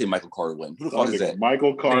 Well, I say Michael Carter Williams. Who the fuck is that?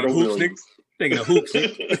 Michael Carter Williams. Thinking of hoops.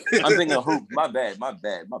 I'm thinking of hoops. My bad.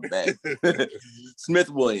 Smith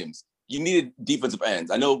Williams. You needed defensive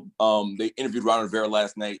ends. I know they interviewed Ron Rivera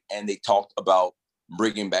last night, and they talked about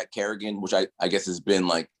bringing back Kerrigan, which I guess has been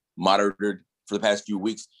like monitored for the past few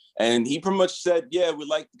weeks. And he pretty much said, yeah, we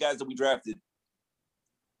like the guys that we drafted.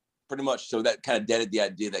 Pretty much. So that kind of deaded the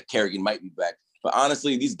idea that Kerrigan might be back. But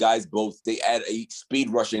honestly, these guys both, they add a speed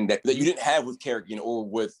rushing that you didn't have with Kerrigan or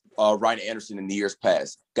with Ryan Anderson in the years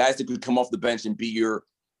past. Guys that could come off the bench and be your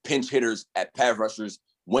pinch hitters at pass rushers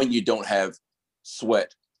when you don't have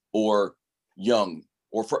Sweat or Young,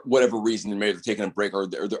 or for whatever reason, maybe they're taking a break or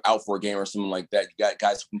they're out for a game or something like that. You got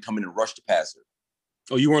guys who can come in and rush the passer.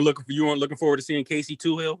 Oh, you weren't looking forward to seeing Casey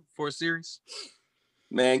Toohill for a series?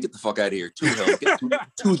 Man, get the fuck out of here. Toohill, get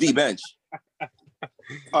to the bench.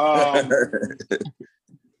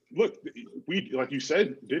 Look, we, like you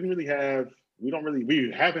said, we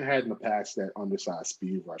haven't had in the past that undersized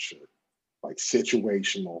speed rusher, like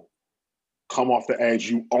situational, come off the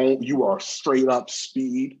edge. You are straight up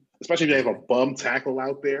speed, especially if you have a bum tackle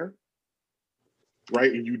out there,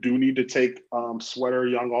 right? And you do need to take Sweat or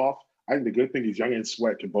Young off. I think the good thing is Young and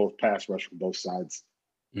Sweat can both pass rush from both sides.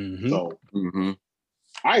 So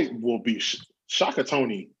I will be. Shaka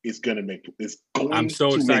Toney is going to make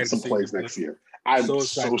some plays next year. I'm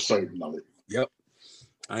so certain of it. Yep.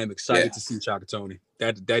 I am excited to see Shaka Toney.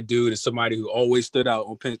 That dude is somebody who always stood out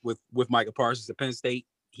on with Micah Parsons at Penn State.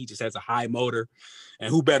 He just has a high motor. And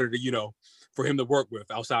who better to, for him to work with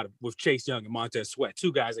outside of with Chase Young and Montez Sweat,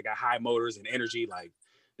 2 guys that got high motors and energy. Like,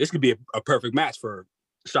 this could be a perfect match for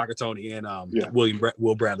Shaka Toney and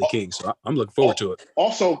Will Bradley King. So I'm looking forward to it.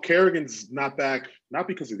 Also, Kerrigan's not back, not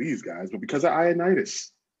because of these guys, but because of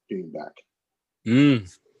Ioannidis being back.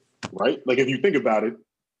 Right? Like, if you think about it,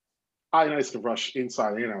 Ioannidis can rush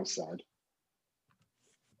inside and outside.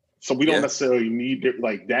 So we don't necessarily need it,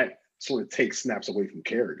 like that sort of takes snaps away from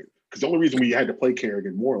Kerrigan. Because the only reason we had to play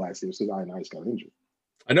Kerrigan more last year was because Ioannidis got injured.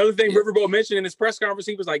 Another thing Riverboat mentioned in his press conference,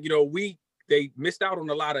 he was like, they missed out on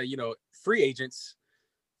a lot of, free agents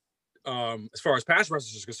as far as pass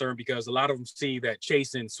rushers is concerned, because a lot of them see that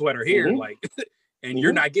Chase and Sweat are here, and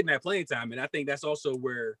you're not getting that playing time. And I think that's also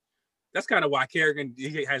that's kind of why Kerrigan,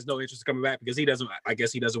 he has no interest in coming back, because he doesn't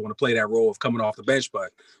want to play that role of coming off the bench.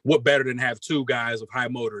 But what better than have 2 guys with high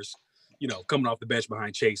motors, coming off the bench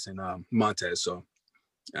behind Chase and Montez. So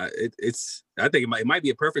I think it might be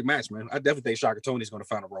a perfect match, man. I definitely think Shaka Toney's going to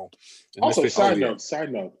find a role. Also, side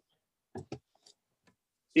note.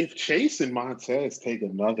 If Chase and Montez take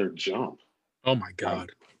another jump, oh my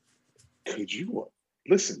God, could you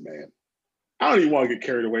listen, man? I don't even want to get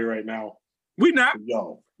carried away right now. We not,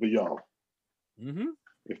 but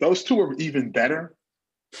if those 2 are even better,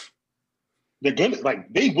 they're gonna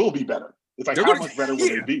they will be better. It's like how much better will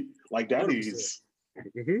they be? Like that 100%. Is,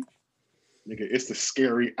 nigga, it's the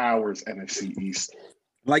scary hours NFC East.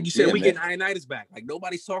 Like you said, we get Ioannidis back. Like,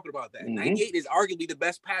 nobody's talking about that. 98 is arguably the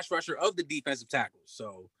best pass rusher of the defensive tackles.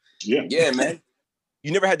 So, yeah, man.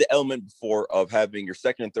 You never had the element before of having your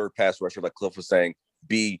second and third pass rusher, like Cliff was saying,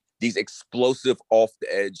 be these explosive off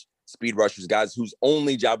the edge speed rushers, guys whose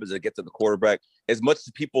only job is to get to the quarterback. As much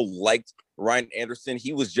as people liked Ryan Anderson,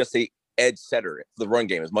 he was just a edge setter for the run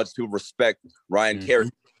game. As much as people respect Ryan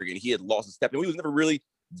Kerrigan, he had lost a step, and he was never really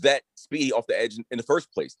that speedy off the edge in the first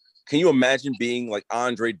place. Can you imagine being like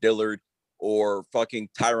Andre Dillard or fucking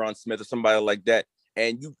Tyron Smith or somebody like that,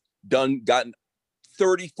 and you've gotten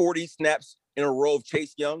 30, 40 snaps in a row of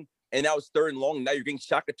Chase Young, and now it's 3rd and long, and now you're getting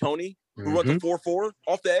Shaka Toney, who runs a 4-4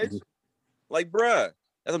 off the edge? Like, bruh,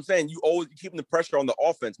 that's what I'm saying. You always keeping the pressure on the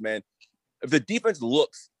offense, man. If the defense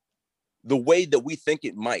looks the way that we think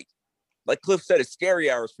it might, like Cliff said, it's scary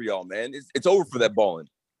hours for y'all, man. It's over for that balling.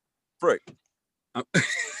 Frick.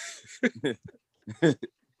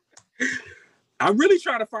 I'm really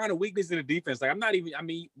trying to find a weakness in the defense. Like, I'm not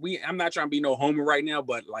trying to be no homer right now,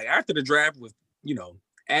 but like after the draft with,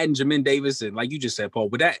 adding Jamin Davis and like you just said, Paul,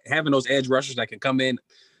 with that, having those edge rushers that can come in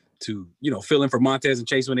to, fill in for Montez and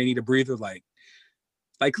Chase when they need a breather, like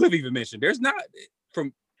Cliff even mentioned, there's not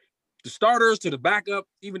from the starters to the backup,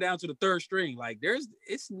 even down to the third string. Like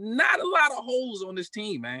it's not a lot of holes on this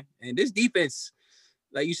team, man. And this defense,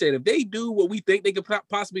 like you said, if they do what we think they could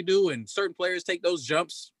possibly do, and certain players take those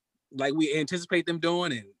jumps like we anticipate them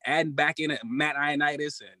doing, and adding back in Matt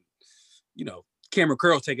Ioannidis and Cameron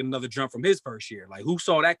Curl taking another jump from his first year. Like, who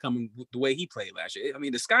saw that coming the way he played last year? I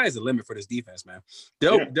mean, the sky is the limit for this defense, man.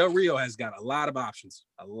 Del Rio has got a lot of options,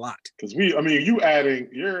 a lot. Because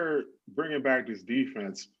you're bringing back this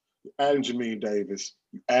defense, adding Jermaine Davis,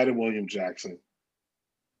 you added William Jackson.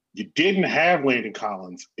 You didn't have Landon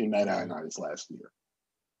Collins in Matt Ioannidis last year.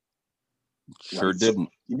 Sure didn't.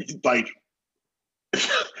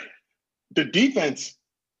 The defense,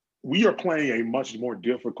 we are playing a much more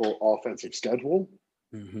difficult offensive schedule,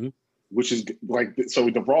 which is so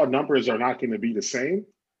the raw numbers are not going to be the same.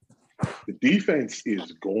 The defense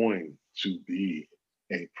is going to be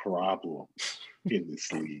a problem in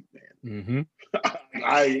this league, man.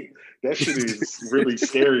 That shit is really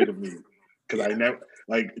scary to me, because I never,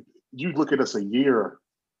 you look at us a year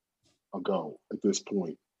ago at this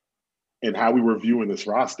point and how we were viewing this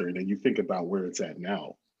roster, and then you think about where it's at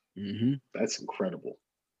now. That's incredible.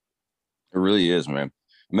 It really is, man.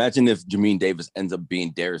 Imagine if Jermaine Davis ends up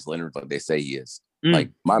being Darius Leonard like they say he is. Like,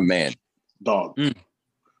 my man. Dog.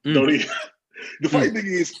 The funny thing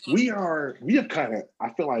is, we have kind of,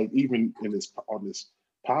 I feel like even on this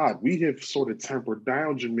pod, we have sort of tempered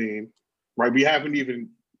down Jermaine, right? We haven't even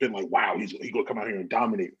been like, wow, he's going to come out here and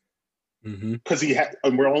dominate. Because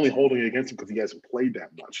and we're only holding it against him because he hasn't played that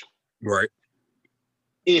much. Right.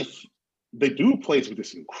 If the dude plays with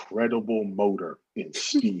this incredible motor and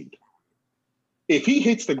speed, if he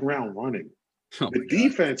hits the ground running, the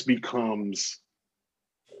defense becomes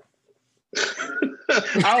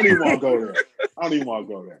I don't even want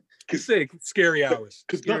to go there. Sick, scary hours.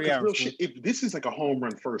 Because real shit, if this is like a home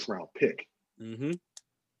run first round pick,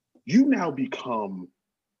 you now become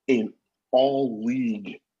an all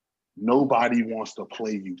league, nobody wants to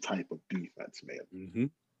play you type of defense, man.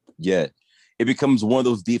 Yeah, it becomes one of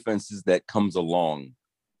those defenses that comes along.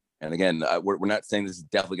 And again, we're not saying this is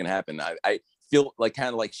definitely going to happen. I feel like kind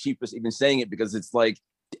of like sheepish even saying it, because it's like,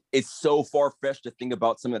 it's so far-fetched to think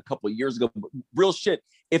about something a couple of years ago. But real shit,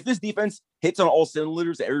 if this defense hits on all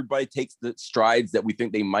cylinders, everybody takes the strides that we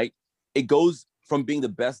think they might, it goes from being the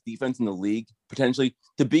best defense in the league, potentially,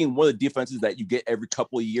 to being one of the defenses that you get every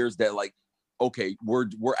couple of years that, like, okay, we're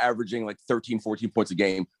averaging like 13, 14 points a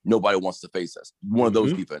game. Nobody wants to face us. One of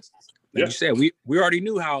those defenses. Like you said, we already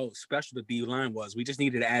knew how special the D line was. We just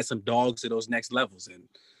needed to add some dogs to those next levels. And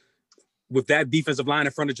with that defensive line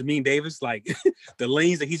in front of Jermaine Davis, like the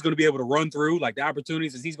lanes that he's going to be able to run through, like the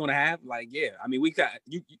opportunities that he's going to have, like, yeah, I mean, you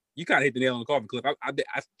kind of hit the nail on the coffin, Cliff. I'm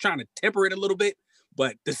trying to temper it a little bit,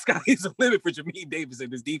 but the sky is the limit for Jermaine Davis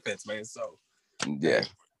and his defense, man. So, yeah.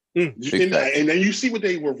 And then you see what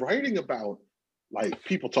they were writing about, like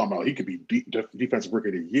people talking about he could be defensive rookie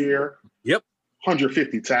of the year. Yep.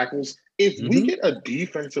 150 tackles. If we get a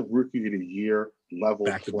defensive rookie of the year level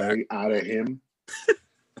play out of him,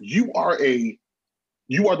 you are the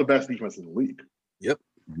best defense in the league. Yep.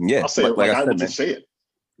 Yeah. I'll say it. I will just say it.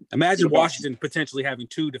 Imagine Washington potentially having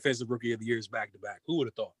 2 defensive rookie of the years back to back. Who would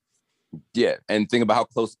have thought? Yeah. And think about how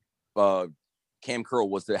close Cam Curl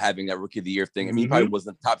was to having that rookie of the year thing. I mean, he probably was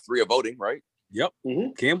in the top 3 of voting, right? Yep.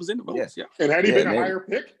 Cam was in the votes. Yeah. And had he been a higher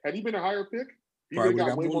pick, he would have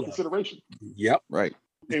got way more consideration. Yep. Right.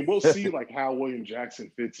 And we'll see like how William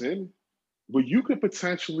Jackson fits in. But you could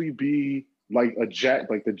potentially be like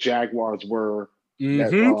like the Jaguars were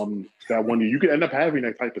that one year. You could end up having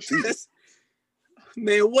that type of season.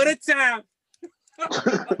 Man, what a time.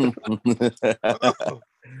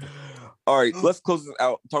 All right, let's close this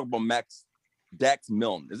out. Talk about Dax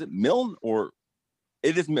Milne. Is it Milne or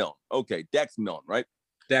it is Milne? Okay, Dax Milne, right?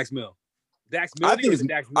 Dax Milne. Dax Milne.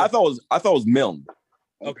 I thought it was Milne.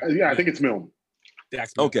 Okay. Yeah, I think it's Milne.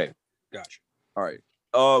 Dax Milne. Okay. Gotcha. All right.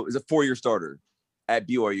 Is a 4-year starter at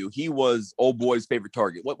BYU. He was old boy's favorite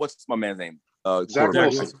target. What's my man's name? Zach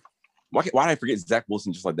Wilson. Why did I forget Zach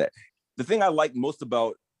Wilson just like that? The thing I like most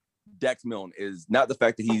about Dax Milne is not the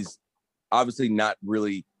fact that he's obviously not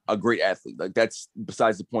really a great athlete. Like, that's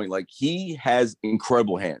besides the point. Like, he has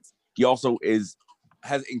incredible hands. He also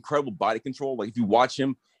has incredible body control. Like, if you watch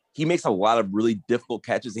him, he makes a lot of really difficult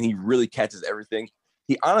catches, and he really catches everything.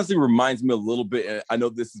 He honestly reminds me a little bit, and I know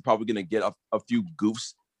this is probably going to get a few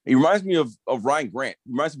goofs. He reminds me of Ryan Grant.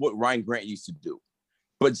 He reminds me of what Ryan Grant used to do,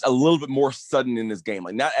 but it's a little bit more sudden in this game.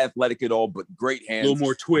 Like, not athletic at all, but great hands. A little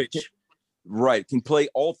more twitch. Right. Can play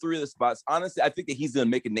all 3 of the spots. Honestly, I think that he's going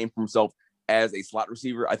to make a name for himself as a slot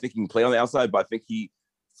receiver. I think he can play on the outside, but I think he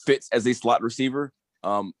fits as a slot receiver.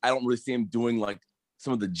 I don't really see him doing like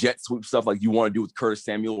some of the jet sweep stuff like you want to do with Curtis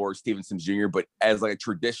Samuel or Steven Sims Jr., but as like a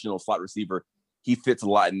traditional slot receiver, he fits a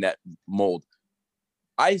lot in that mold.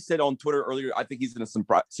 I said on Twitter earlier, I think he's going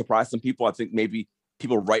to surprise some people. I think maybe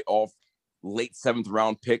people write off late 7th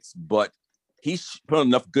round picks, but he's put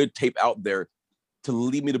enough good tape out there to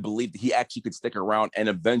lead me to believe that he actually could stick around and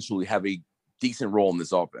eventually have a decent role in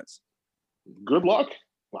this offense. Good luck.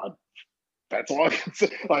 That's all I can say.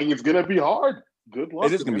 Like, it's going to be hard. Good luck.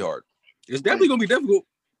 It is going to be hard. It's definitely going to be difficult.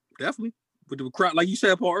 Definitely. With the crowd, like you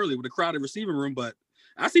said, Paul, earlier, with the crowded receiving room. But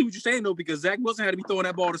I see what you're saying, though, because Zach Wilson had to be throwing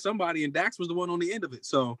that ball to somebody, and Dax was the one on the end of it.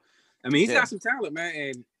 So, I mean, he's got some talent, man.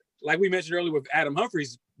 And like we mentioned earlier with Adam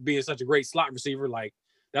Humphries being such a great slot receiver, like,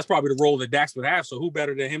 that's probably the role that Dax would have. So who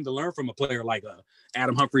better than him to learn from a player like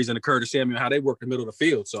Adam Humphries and a Curtis Samuel, how they work the middle of the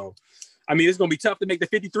field. So, I mean, it's going to be tough to make the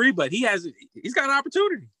 53, but he's got an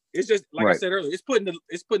opportunity. It's just, like I said earlier, it's putting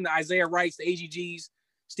the Isaiah Wrights, the AGGs,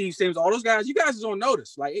 Steve Sims, all those guys, you guys is on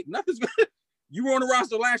notice. Like, nothing's good. You were on the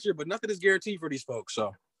roster last year, but nothing is guaranteed for these folks.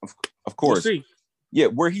 So, of course. We'll see. Yeah,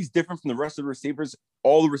 where he's different from the rest of the receivers,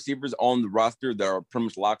 all the receivers on the roster that are pretty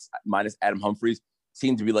much locks, minus Adam Humphries,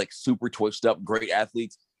 seem to be like super twitched up, great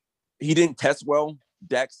athletes. He didn't test well,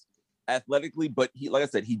 Dex, athletically, but he, like I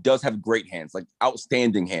said, he does have great hands, like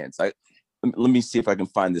outstanding hands. Let me see if I can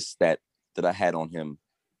find this stat that I had on him.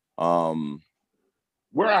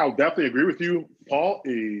 Where I'll definitely agree with you, Paul,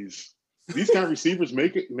 is these kind of receivers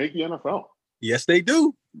make the NFL. Yes, they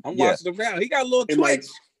do. I'm watching them now. He got a little twitch.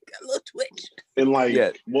 And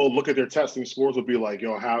we'll look at their testing scores. Will be like,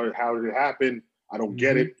 yo, how did it happen? I don't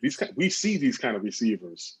get it. We see these kind of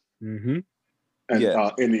receivers, and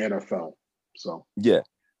in the NFL. So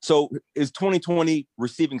So is 2020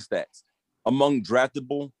 receiving stats among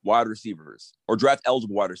draftable wide receivers or draft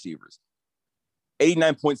eligible wide receivers?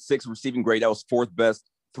 89.6 receiving grade. That was 4th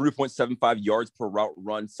best. 3.75 yards per route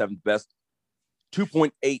run, 7th best.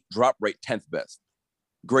 2.8 drop rate, 10th best.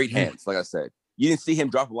 Great hands, like I said. You didn't see him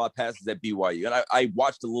drop a lot of passes at BYU. And I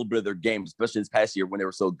watched a little bit of their games, especially this past year when they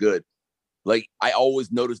were so good. Like, I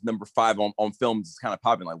always noticed number 5 on film is kind of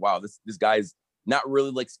popping. Like, wow, this guy's not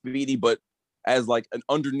really like speedy, but as like an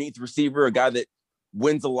underneath receiver, a guy that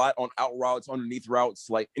wins a lot on out routes, underneath routes,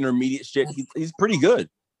 like intermediate shit. He's pretty good.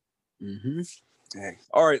 Dang.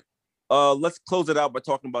 All right. Let's close it out by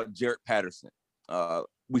talking about Jarrett Patterson.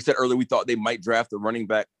 We said earlier we thought they might draft a running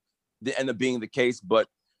back. Didn't end up being the case, but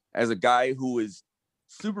as a guy who is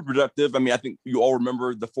super productive, I mean, I think you all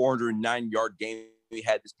remember the 409-yard game he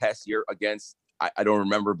had this past year against, I don't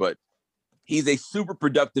remember, but he's a super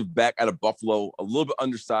productive back out of Buffalo, a little bit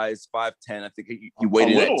undersized, 5'10". I think he weighed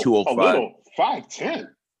in at 205. A little 5'10".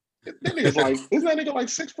 That nigga's like, isn't that nigga like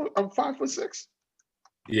 6 foot? I'm 5'6".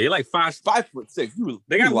 Yeah, he like 5'6".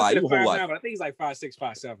 They got lie. You 5'9", but I think he's like 5'6",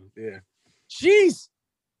 5'7". Yeah. Jeez.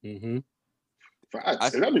 That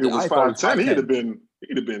nigga was 5'10".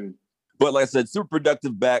 He'd have been. But like I said, super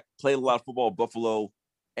productive back, played a lot of football at Buffalo,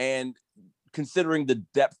 and considering the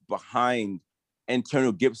depth behind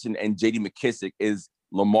Antonio Gibson and J.D. McKissick is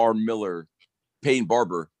Lamar Miller, Peyton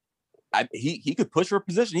Barber. He could push for a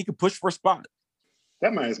position. He could push for a spot.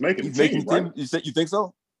 That man is making the team, right? You think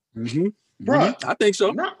so? Bro, I think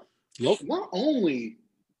so. Not only,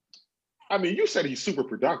 I mean, you said he's super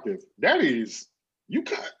productive. That is,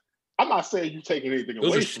 I'm not saying you taking anything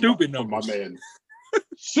away from my man.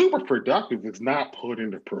 Super productive is not put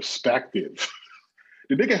into perspective.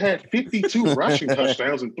 The nigga had 52 rushing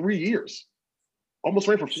touchdowns in 3 years. Almost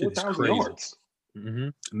ran for 4,000 yards.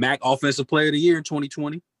 MAC Offensive Player of the Year in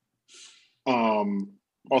 2020.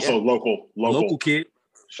 Also local kid.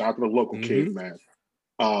 Shout out to the local kid, man.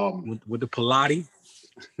 With the Pilati.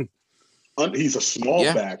 He's a small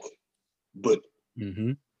back, but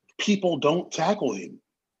people don't tackle him.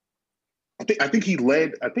 I think he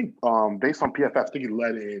led. I think based on PFF, I think he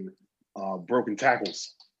led in broken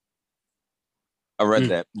tackles. I read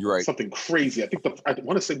that. You're right. Something crazy. I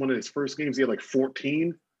want to say one of his first games, he had like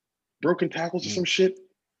 14 broken tackles or some shit.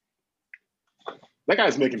 That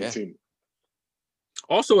guy's making the team.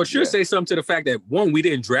 Also, it should say something to the fact that, 1, we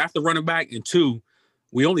didn't draft the running back, and 2,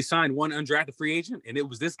 we only signed one undrafted free agent, and it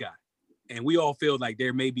was this guy. And we all feel like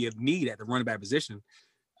there may be a need at the running back position.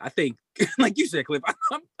 I think, like you said, Cliff,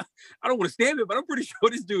 I don't want to stand it, but I'm pretty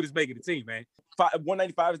sure this dude is making the team, man.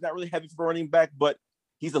 195 is not really heavy for running back, but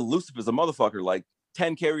he's elusive as a motherfucker. Like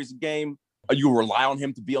 10 carries a game. You rely on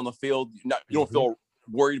him to be on the field. You don't feel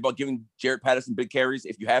worried about giving Jarrett Patterson big carries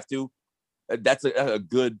if you have to. That's a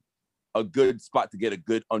good spot to get a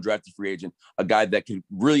good undrafted free agent, a guy that can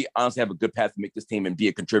really honestly have a good path to make this team and be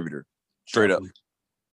a contributor. Straight up.